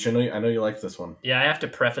you, Peach? I know you like this one. Yeah, I have to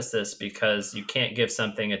preface this because you can't give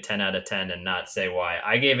something a 10 out of 10 and not say why.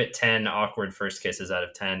 I gave it 10 awkward first kisses out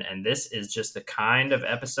of 10, and this is just the kind of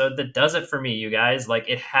episode that does it for me, you guys. Like,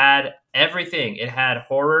 it had everything. It had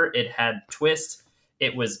horror. It had twist.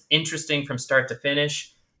 It was interesting from start to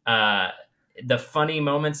finish. The funny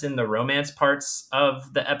moments in the romance parts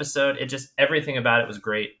of the episode, everything about it was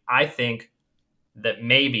great. I think that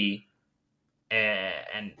maybe,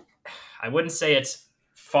 and I wouldn't say it's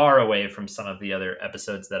far away from some of the other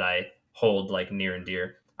episodes that I hold like near and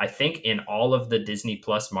dear. I think in all of the Disney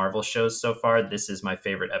Plus Marvel shows so far, this is my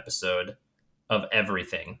favorite episode of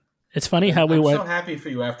everything. It's funny how we went. I'm so happy for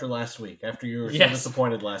you after last week. After you were so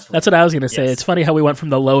disappointed last week. That's what I was going to say. It's funny how we went from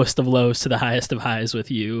the lowest of lows to the highest of highs with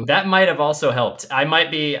you. That might have also helped. I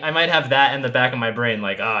might have that in the back of my brain,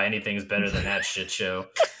 like, anything's better than that shit show.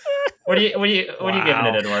 What are you giving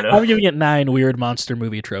it, Eduardo? I'm giving it 9 weird monster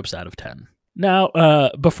movie tropes out of 10.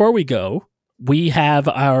 Now, before we go, we have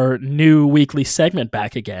our new weekly segment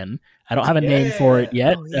back again. I don't have a name for it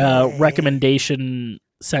yet. Recommendation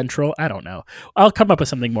Central. I don't know. I'll come up with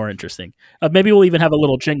something more interesting. Maybe we'll even have a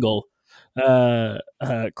little jingle.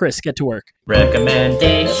 Chris, get to work.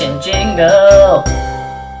 Recommendation jingle.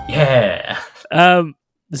 Yeah.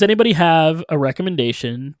 Does anybody have a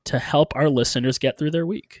recommendation to help our listeners get through their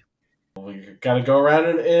week? We gotta go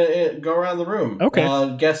around and go around the room.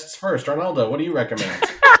 Okay. Guests first. Arnaldo, what do you recommend?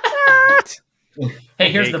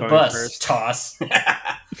 Hey, here's the bus. First. Toss.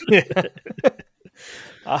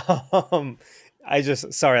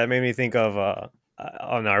 That made me think of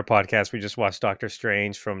on our podcast we just watched Doctor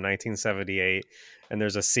Strange from 1978, and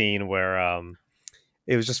there's a scene where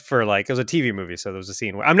it was just for it was a TV movie, so there was a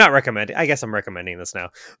scene where I'm recommending this now,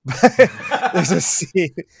 but there's a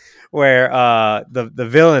scene where the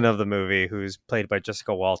villain of the movie, who's played by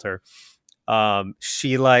Jessica Walter,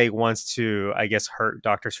 she wants to, I guess, hurt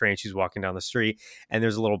Doctor Strange. She's walking down the street and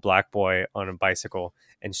there's a little black boy on a bicycle,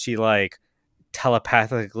 and she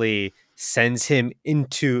telepathically sends him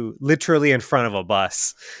into literally in front of a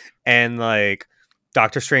bus, and like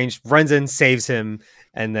Doctor Strange runs in, saves him,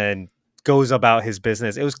 and then goes about his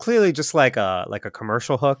business. It was clearly just like a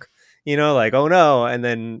commercial hook, like, oh no, and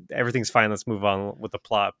then everything's fine, let's move on with the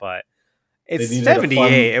plot. But it's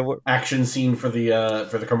 78 action scene for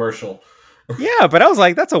the commercial. Yeah, but I was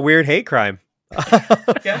like, that's a weird hate crime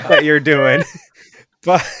that you're doing.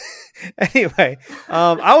 But anyway,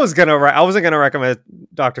 I wasn't gonna recommend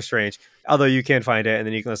Doctor Strange, although you can find it and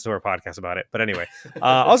then you can listen to our podcast about it. But anyway,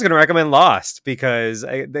 I was gonna recommend Lost because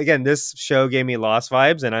again, this show gave me Lost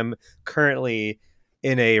vibes, and I'm currently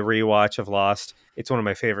in a rewatch of Lost. It's one of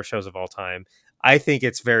my favorite shows of all time. I think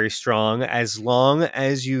it's very strong as long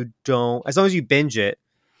as you binge it.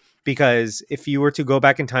 Because if you were to go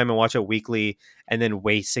back in time and watch it weekly and then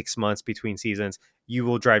wait 6 months between seasons, you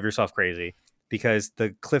will drive yourself crazy, because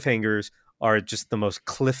the cliffhangers are just the most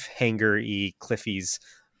cliffhanger-y cliffies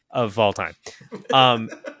of all time.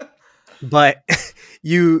 But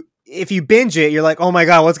if you binge it, you're like, oh my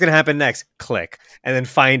God, what's going to happen next? Click. And then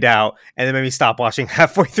find out. And then maybe stop watching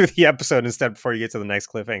halfway through the episode instead before you get to the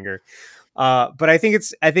next cliffhanger. But I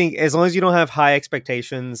think as long as you don't have high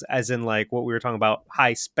expectations, as in like what we were talking about,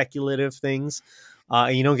 high speculative things,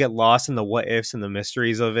 and you don't get lost in the what ifs and the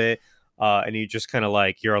mysteries of it, and you just kind of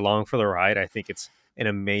like, you're along for the ride. I think it's an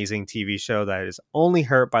amazing TV show that is only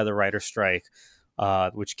hurt by the writer's strike,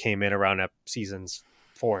 which came in around seasons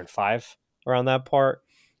 4 and 5, around that part.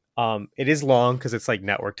 It is long because it's like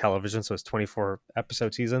network television, so it's 24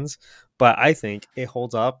 episode seasons, but I think it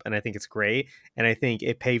holds up, and I think it's great, and I think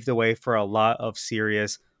it paved the way for a lot of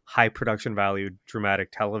serious, high production value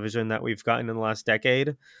dramatic television that we've gotten in the last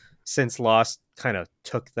decade, since Lost kind of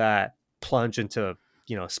took that plunge into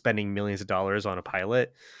spending millions of dollars on a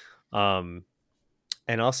pilot. And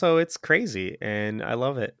also it's crazy, and I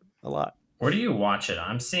love it a lot. Where do you watch it?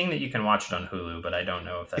 I'm seeing that you can watch it on Hulu, but I don't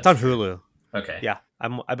know if that's it's on true. Hulu. Okay. Yeah,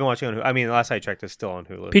 I've been watching on Hulu. I mean, the last I checked, it's still on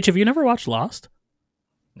Hulu. Peach, have you never watched Lost?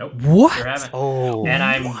 Nope. What? Sure haven't. Oh, and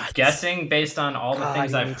I'm guessing, based on all the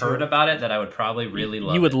things I've heard about it, that I would probably really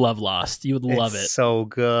love it. You would love Lost. You would love it. So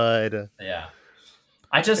good. Yeah.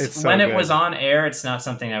 I just, when it was on air, it's not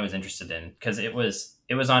something I was interested in, because it was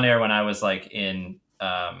on air when I was like in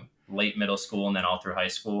late middle school and then all through high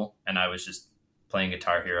school, and I was just playing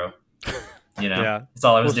Guitar Hero. Yeah, that's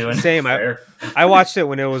all I was doing. Same. I watched it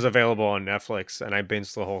when it was available on Netflix, and I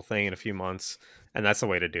binged the whole thing in a few months, and that's the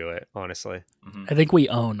way to do it, honestly. Mm-hmm. I think we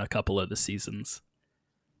own a couple of the seasons.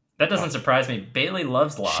 That doesn't surprise me. Bailey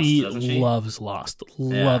loves Lost, doesn't she? Loves Lost.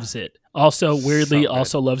 Loves it. Also, weirdly,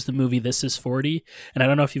 also loves the movie This Is 40. And I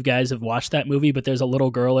don't know if you guys have watched that movie, but there's a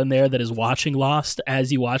little girl in there that is watching Lost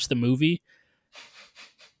as you watch the movie.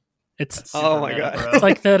 It's oh my God. It's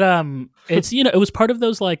like that. It's it was part of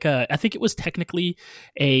those like I think it was technically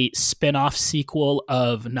a spin-off sequel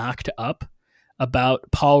of Knocked Up about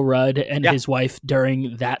Paul Rudd and his wife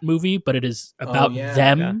during that movie, but it is about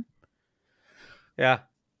them. Yeah.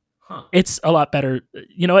 Huh. It's a lot better.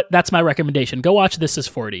 You know what? That's my recommendation. Go watch This Is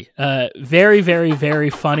 40. Very, very, very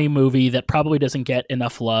funny movie that probably doesn't get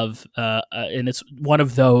enough love. And it's one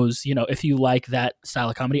of those, if you like that style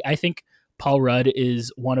of comedy, I think Paul Rudd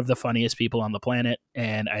is one of the funniest people on the planet,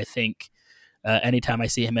 and I think anytime I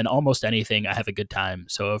see him in almost anything, I have a good time.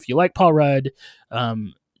 So if you like Paul Rudd,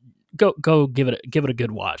 go give it a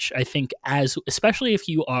good watch. I think especially if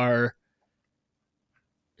you are,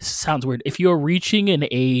 sounds weird, if you're reaching an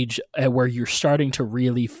age where you're starting to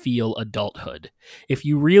really feel adulthood, if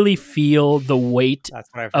you really feel the weight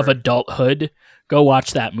of adulthood, go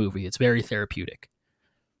watch that movie. It's very therapeutic.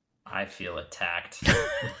 I feel attacked.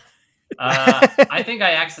 I think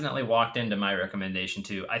I accidentally walked into my recommendation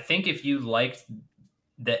too. I think if you liked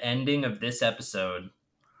the ending of this episode,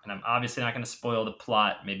 and I'm obviously not going to spoil the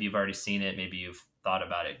plot, maybe you've already seen it, maybe you've thought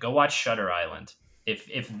about it, go watch Shutter Island.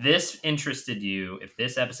 If this interested you, if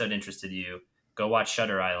this episode interested you, go watch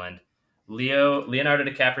Shutter Island. Leonardo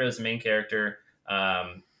DiCaprio is the main character.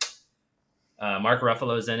 Mark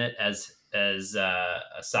Ruffalo's in it as a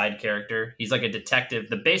side character. He's like a detective.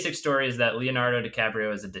 The basic story is that Leonardo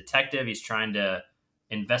DiCaprio is a detective. He's trying to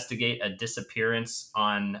investigate a disappearance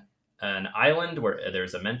on an island where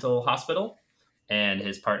there's a mental hospital, and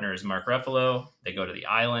his partner is Mark Ruffalo. They go to the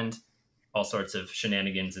island. All sorts of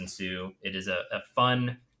shenanigans ensue. It is a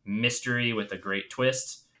fun mystery with a great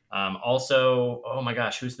twist. Also, oh my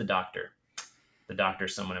gosh, who's the doctor? The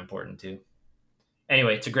doctor's someone important too.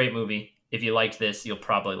 Anyway, it's a great movie. If you liked this, you'll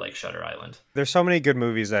probably like Shutter Island. There's so many good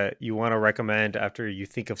movies that you want to recommend after you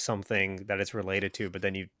think of something that it's related to, but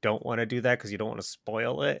then you don't want to do that because you don't want to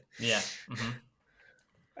spoil it. Yeah. Mm-hmm.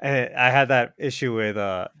 And I had that issue with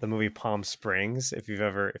the movie Palm Springs. If you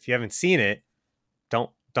haven't seen it,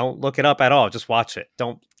 don't look it up at all. Just watch it.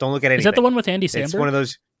 Don't look at anything. Is that the one with Andy Samberg? It's one of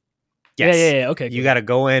those. Yes. Yeah. Okay. You got to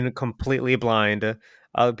go in completely blind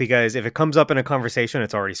because if it comes up in a conversation,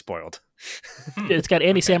 it's already spoiled. It's got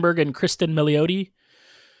Andy Samberg and Kristen Milioti.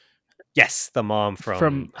 Yes, the mom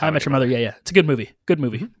from How I Met Your Mother. Yeah. It's a good movie. Good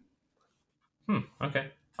movie. Okay.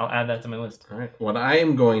 I'll add that to my list. All right. What I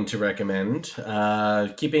am going to recommend,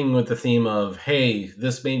 keeping with the theme of, hey,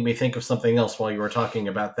 this made me think of something else while you were talking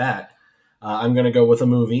about that, I'm going to go with a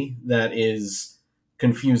movie that is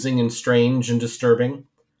confusing and strange and disturbing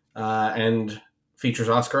and features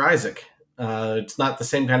Oscar Isaac. It's not the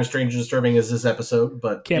same kind of strange and disturbing as this episode,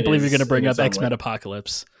 but can't believe you're going to bring up X-Men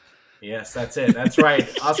Apocalypse. Yes, that's it. That's right.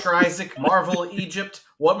 Oscar Isaac, Marvel, Egypt.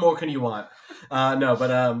 What more can you want? No, but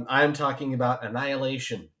I'm talking about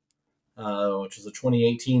Annihilation, which is a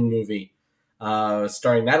 2018 movie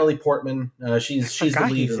starring Natalie Portman. She's the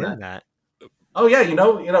lead in that. Oh yeah, you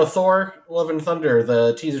know Thor: Love and Thunder.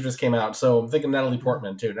 The teaser just came out, so I'm thinking Natalie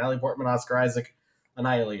Portman too. Natalie Portman, Oscar Isaac,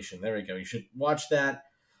 Annihilation. There we go. You should watch that.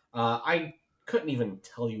 I couldn't even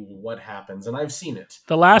tell you what happens, and I've seen it.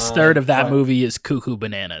 The last third of that movie is cuckoo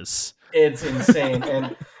bananas. It's insane,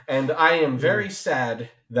 and I am very sad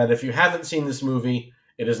that if you haven't seen this movie,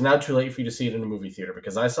 it is now too late for you to see it in a movie theater,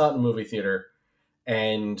 because I saw it in a movie theater,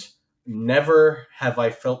 and never have I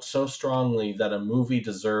felt so strongly that a movie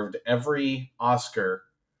deserved every Oscar.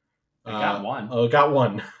 It got one. Oh, it got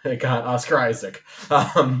one. It got Oscar Isaac.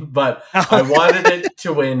 But I wanted it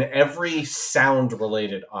to win every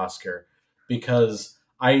sound-related Oscar, because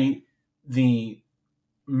the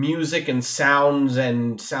music and sounds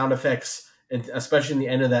and sound effects, and especially in the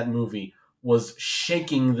end of that movie, was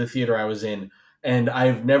shaking the theater I was in. And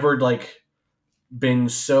I've never been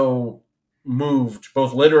so moved,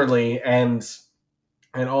 both literally and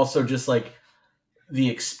also just the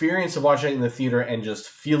experience of watching it in the theater and just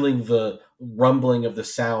feeling the rumbling of the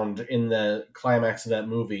sound in the climax of that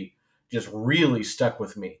movie just really stuck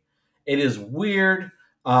with me. It is weird.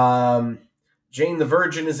 Jane the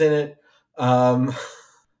Virgin is in it.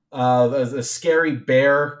 A scary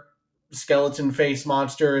bear skeleton face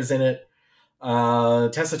monster is in it.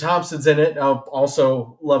 Tessa Thompson's in it.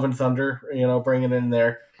 Also Love and Thunder, bringing it in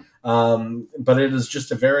there. But it is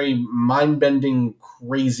just a very mind-bending,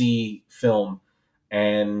 crazy film.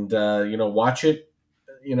 And, watch it,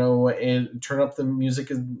 and turn up the music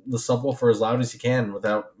in the subwoofer as loud as you can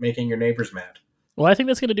without making your neighbors mad. Well, I think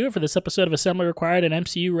that's going to do it for this episode of Assembly Required, an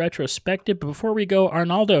MCU retrospective. But before we go,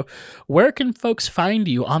 Arnaldo, where can folks find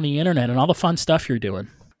you on the internet and all the fun stuff you're doing?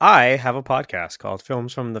 I have a podcast called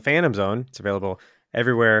Films from the Phantom Zone. It's available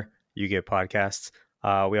everywhere you get podcasts.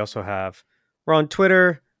 We're on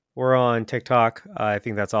Twitter. We're on TikTok. I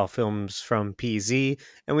think that's all Films from PZ.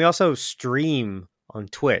 And we also stream on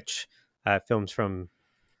Twitch at Films from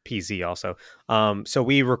PZ also. So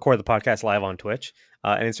we record the podcast live on Twitch.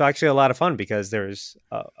 And it's actually a lot of fun because there's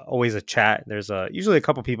always a chat. There's usually a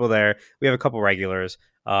couple people there. We have a couple regulars,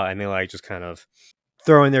 and they just kind of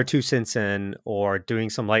throwing their 2 cents in, or doing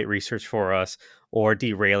some light research for us, or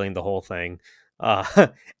derailing the whole thing.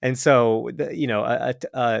 And so,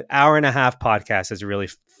 an hour and a half podcast is really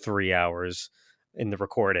 3 hours in the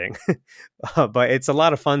recording. But it's a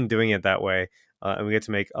lot of fun doing it that way. And we get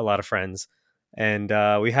to make a lot of friends. And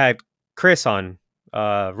we had Chris on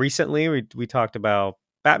recently. We talked about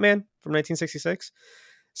Batman from 1966.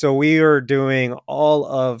 So we are doing all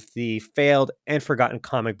of the failed and forgotten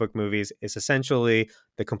comic book movies. It's essentially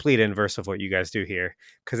the complete inverse of what you guys do here,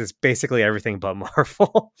 because it's basically everything but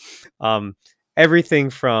Marvel. Everything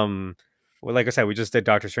from, like I said, we just did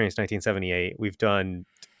Doctor Strange 1978. We've done,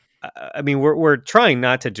 we're trying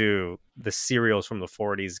not to do the serials from the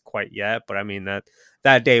 40s quite yet, but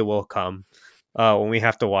that day will come when we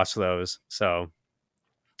have to watch those. So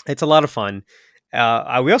it's a lot of fun. We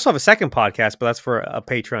also have a second podcast, but that's for a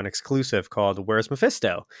Patreon exclusive called Where's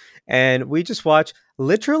Mephisto? And we just watch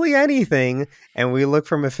literally anything, and we look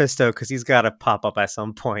for Mephisto because he's got to pop up at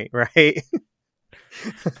some point, right?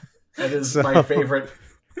 That is my favorite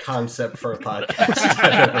concept for a podcast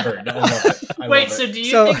I've ever heard. I love it. Wait, so do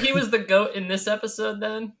you think he was the GOAT in this episode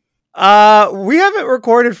then? We haven't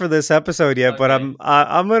recorded for this episode yet, but I'm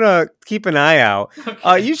gonna keep an eye out.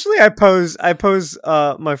 Okay. Usually I pose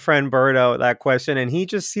my friend Berto that question, and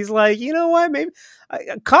he's like, you know what, maybe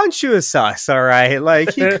Khonshu is sus, all right,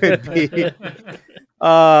 like he could be.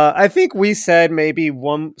 I think we said maybe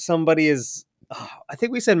somebody is. I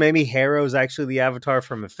think we said maybe Harrow's actually the avatar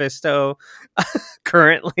for Mephisto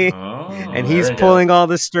currently, and he's pulling all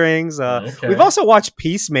the strings. We've also watched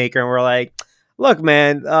Peacemaker, and we're like, Look,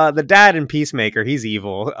 man, the dad in Peacemaker, he's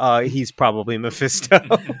evil. He's probably Mephisto.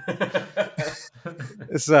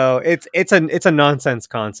 So it's a nonsense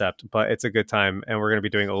concept, but it's a good time, and we're gonna be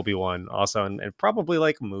doing Obi-Wan also, and probably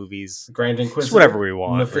like movies, Grand Inquisitor, just whatever we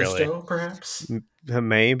want. Mephisto, really. Perhaps.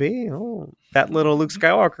 Maybe. Oh, that little Luke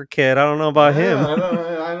Skywalker kid. I don't know about him.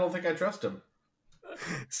 I don't think I trust him.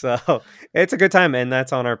 So it's a good time, and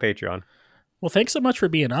that's on our Patreon. Well, thanks so much for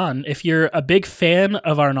being on. If you're a big fan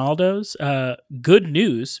of Arnaldo's, good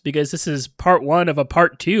news, because this is part 1 of a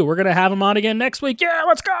part 2. We're going to have him on again next week. Yeah,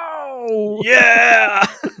 let's go! Yeah!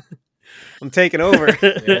 I'm taking over.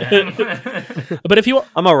 Yeah. But if you want...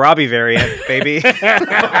 I'm a Robbie variant, baby.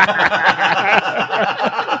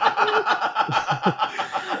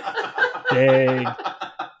 Dang.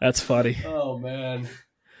 That's funny. Oh, man.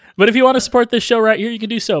 But if you want to support this show right here, you can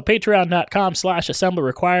do so. Patreon.com/assembly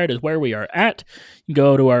required is where we are at. You can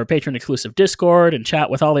go to our Patreon exclusive Discord and chat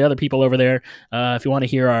with all the other people over there. If you want to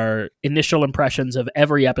hear our initial impressions of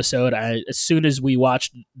every episode, as soon as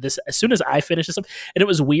I finished this up, and it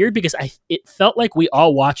was weird because it felt like we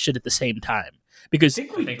all watched it at the same time. Because I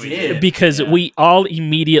think we did. Because we all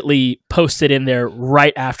immediately posted in there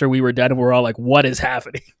right after we were done, and we're all like, what is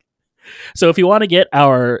happening? So if you want to get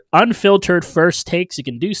our unfiltered first takes, you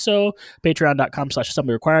can do so.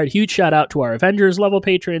 Patreon.com/assembly required. Huge shout out to our Avengers level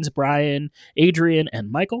patrons, Brian, Adrian,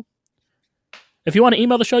 and Michael. If you want to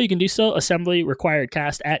email the show, you can do so.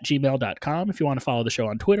 assemblyrequiredcast@gmail.com. If you want to follow the show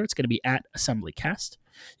on Twitter, it's going to be @assemblycast.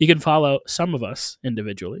 You can follow some of us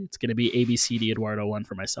individually. It's going to be ABCD Eduardo1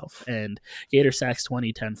 for myself and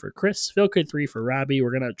GatorSax2010 for Chris, Philkid3 for Robbie.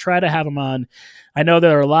 We're going to try to have him on. I know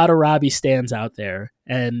there are a lot of Robbie stands out there,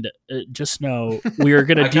 and just know we are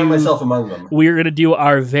going to count myself among them. We are going to do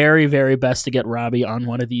our very, very best to get Robbie on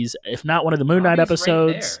one of these, if not one of the Moon Knight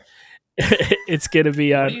episodes. Right it's going to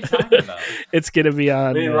be on. What are you talking about? It's going to be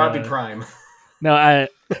on. Robbie Prime. No,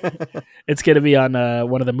 it's going to be on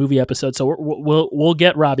one of the movie episodes, so we'll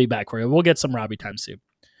get Robbie back for you. We'll get some Robbie time soon.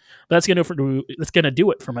 But that's going to do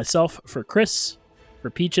it for myself, for Chris, for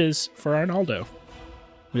Peaches, for Arnaldo.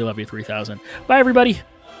 We love you 3000. Bye, everybody.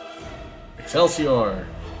 Excelsior.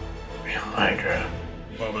 Real Hydra.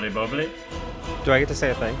 Bubbly, bubbly. Do I get to say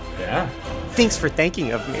a thing? Yeah. Thanks for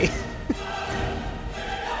thanking of me.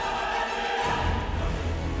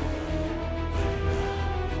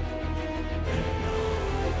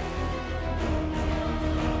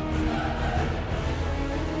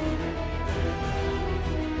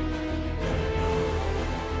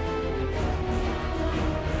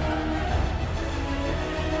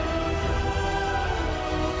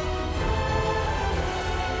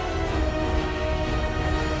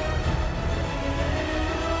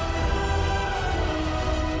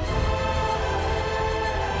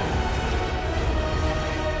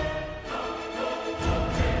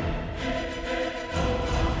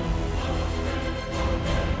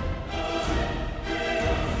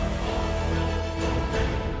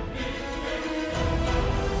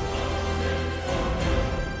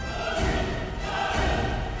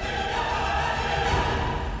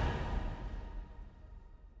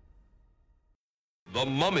 The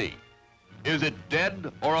Mummy. Is it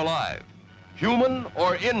dead or alive? Human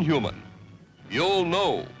or inhuman? You'll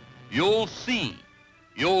know. You'll see.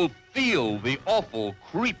 You'll feel the awful,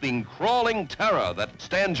 creeping, crawling terror that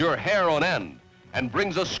stands your hair on end and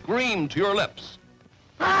brings a scream to your lips.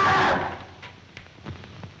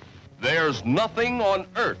 There's nothing on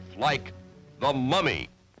earth like The Mummy.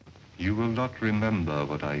 You will not remember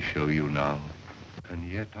what I show you now,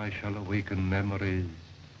 and yet I shall awaken memories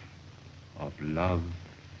of love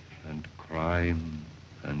and crime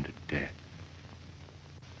and death.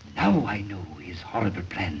 Now I know his horrible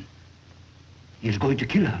plan. He is going to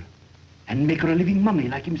kill her and make her a living mummy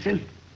like himself.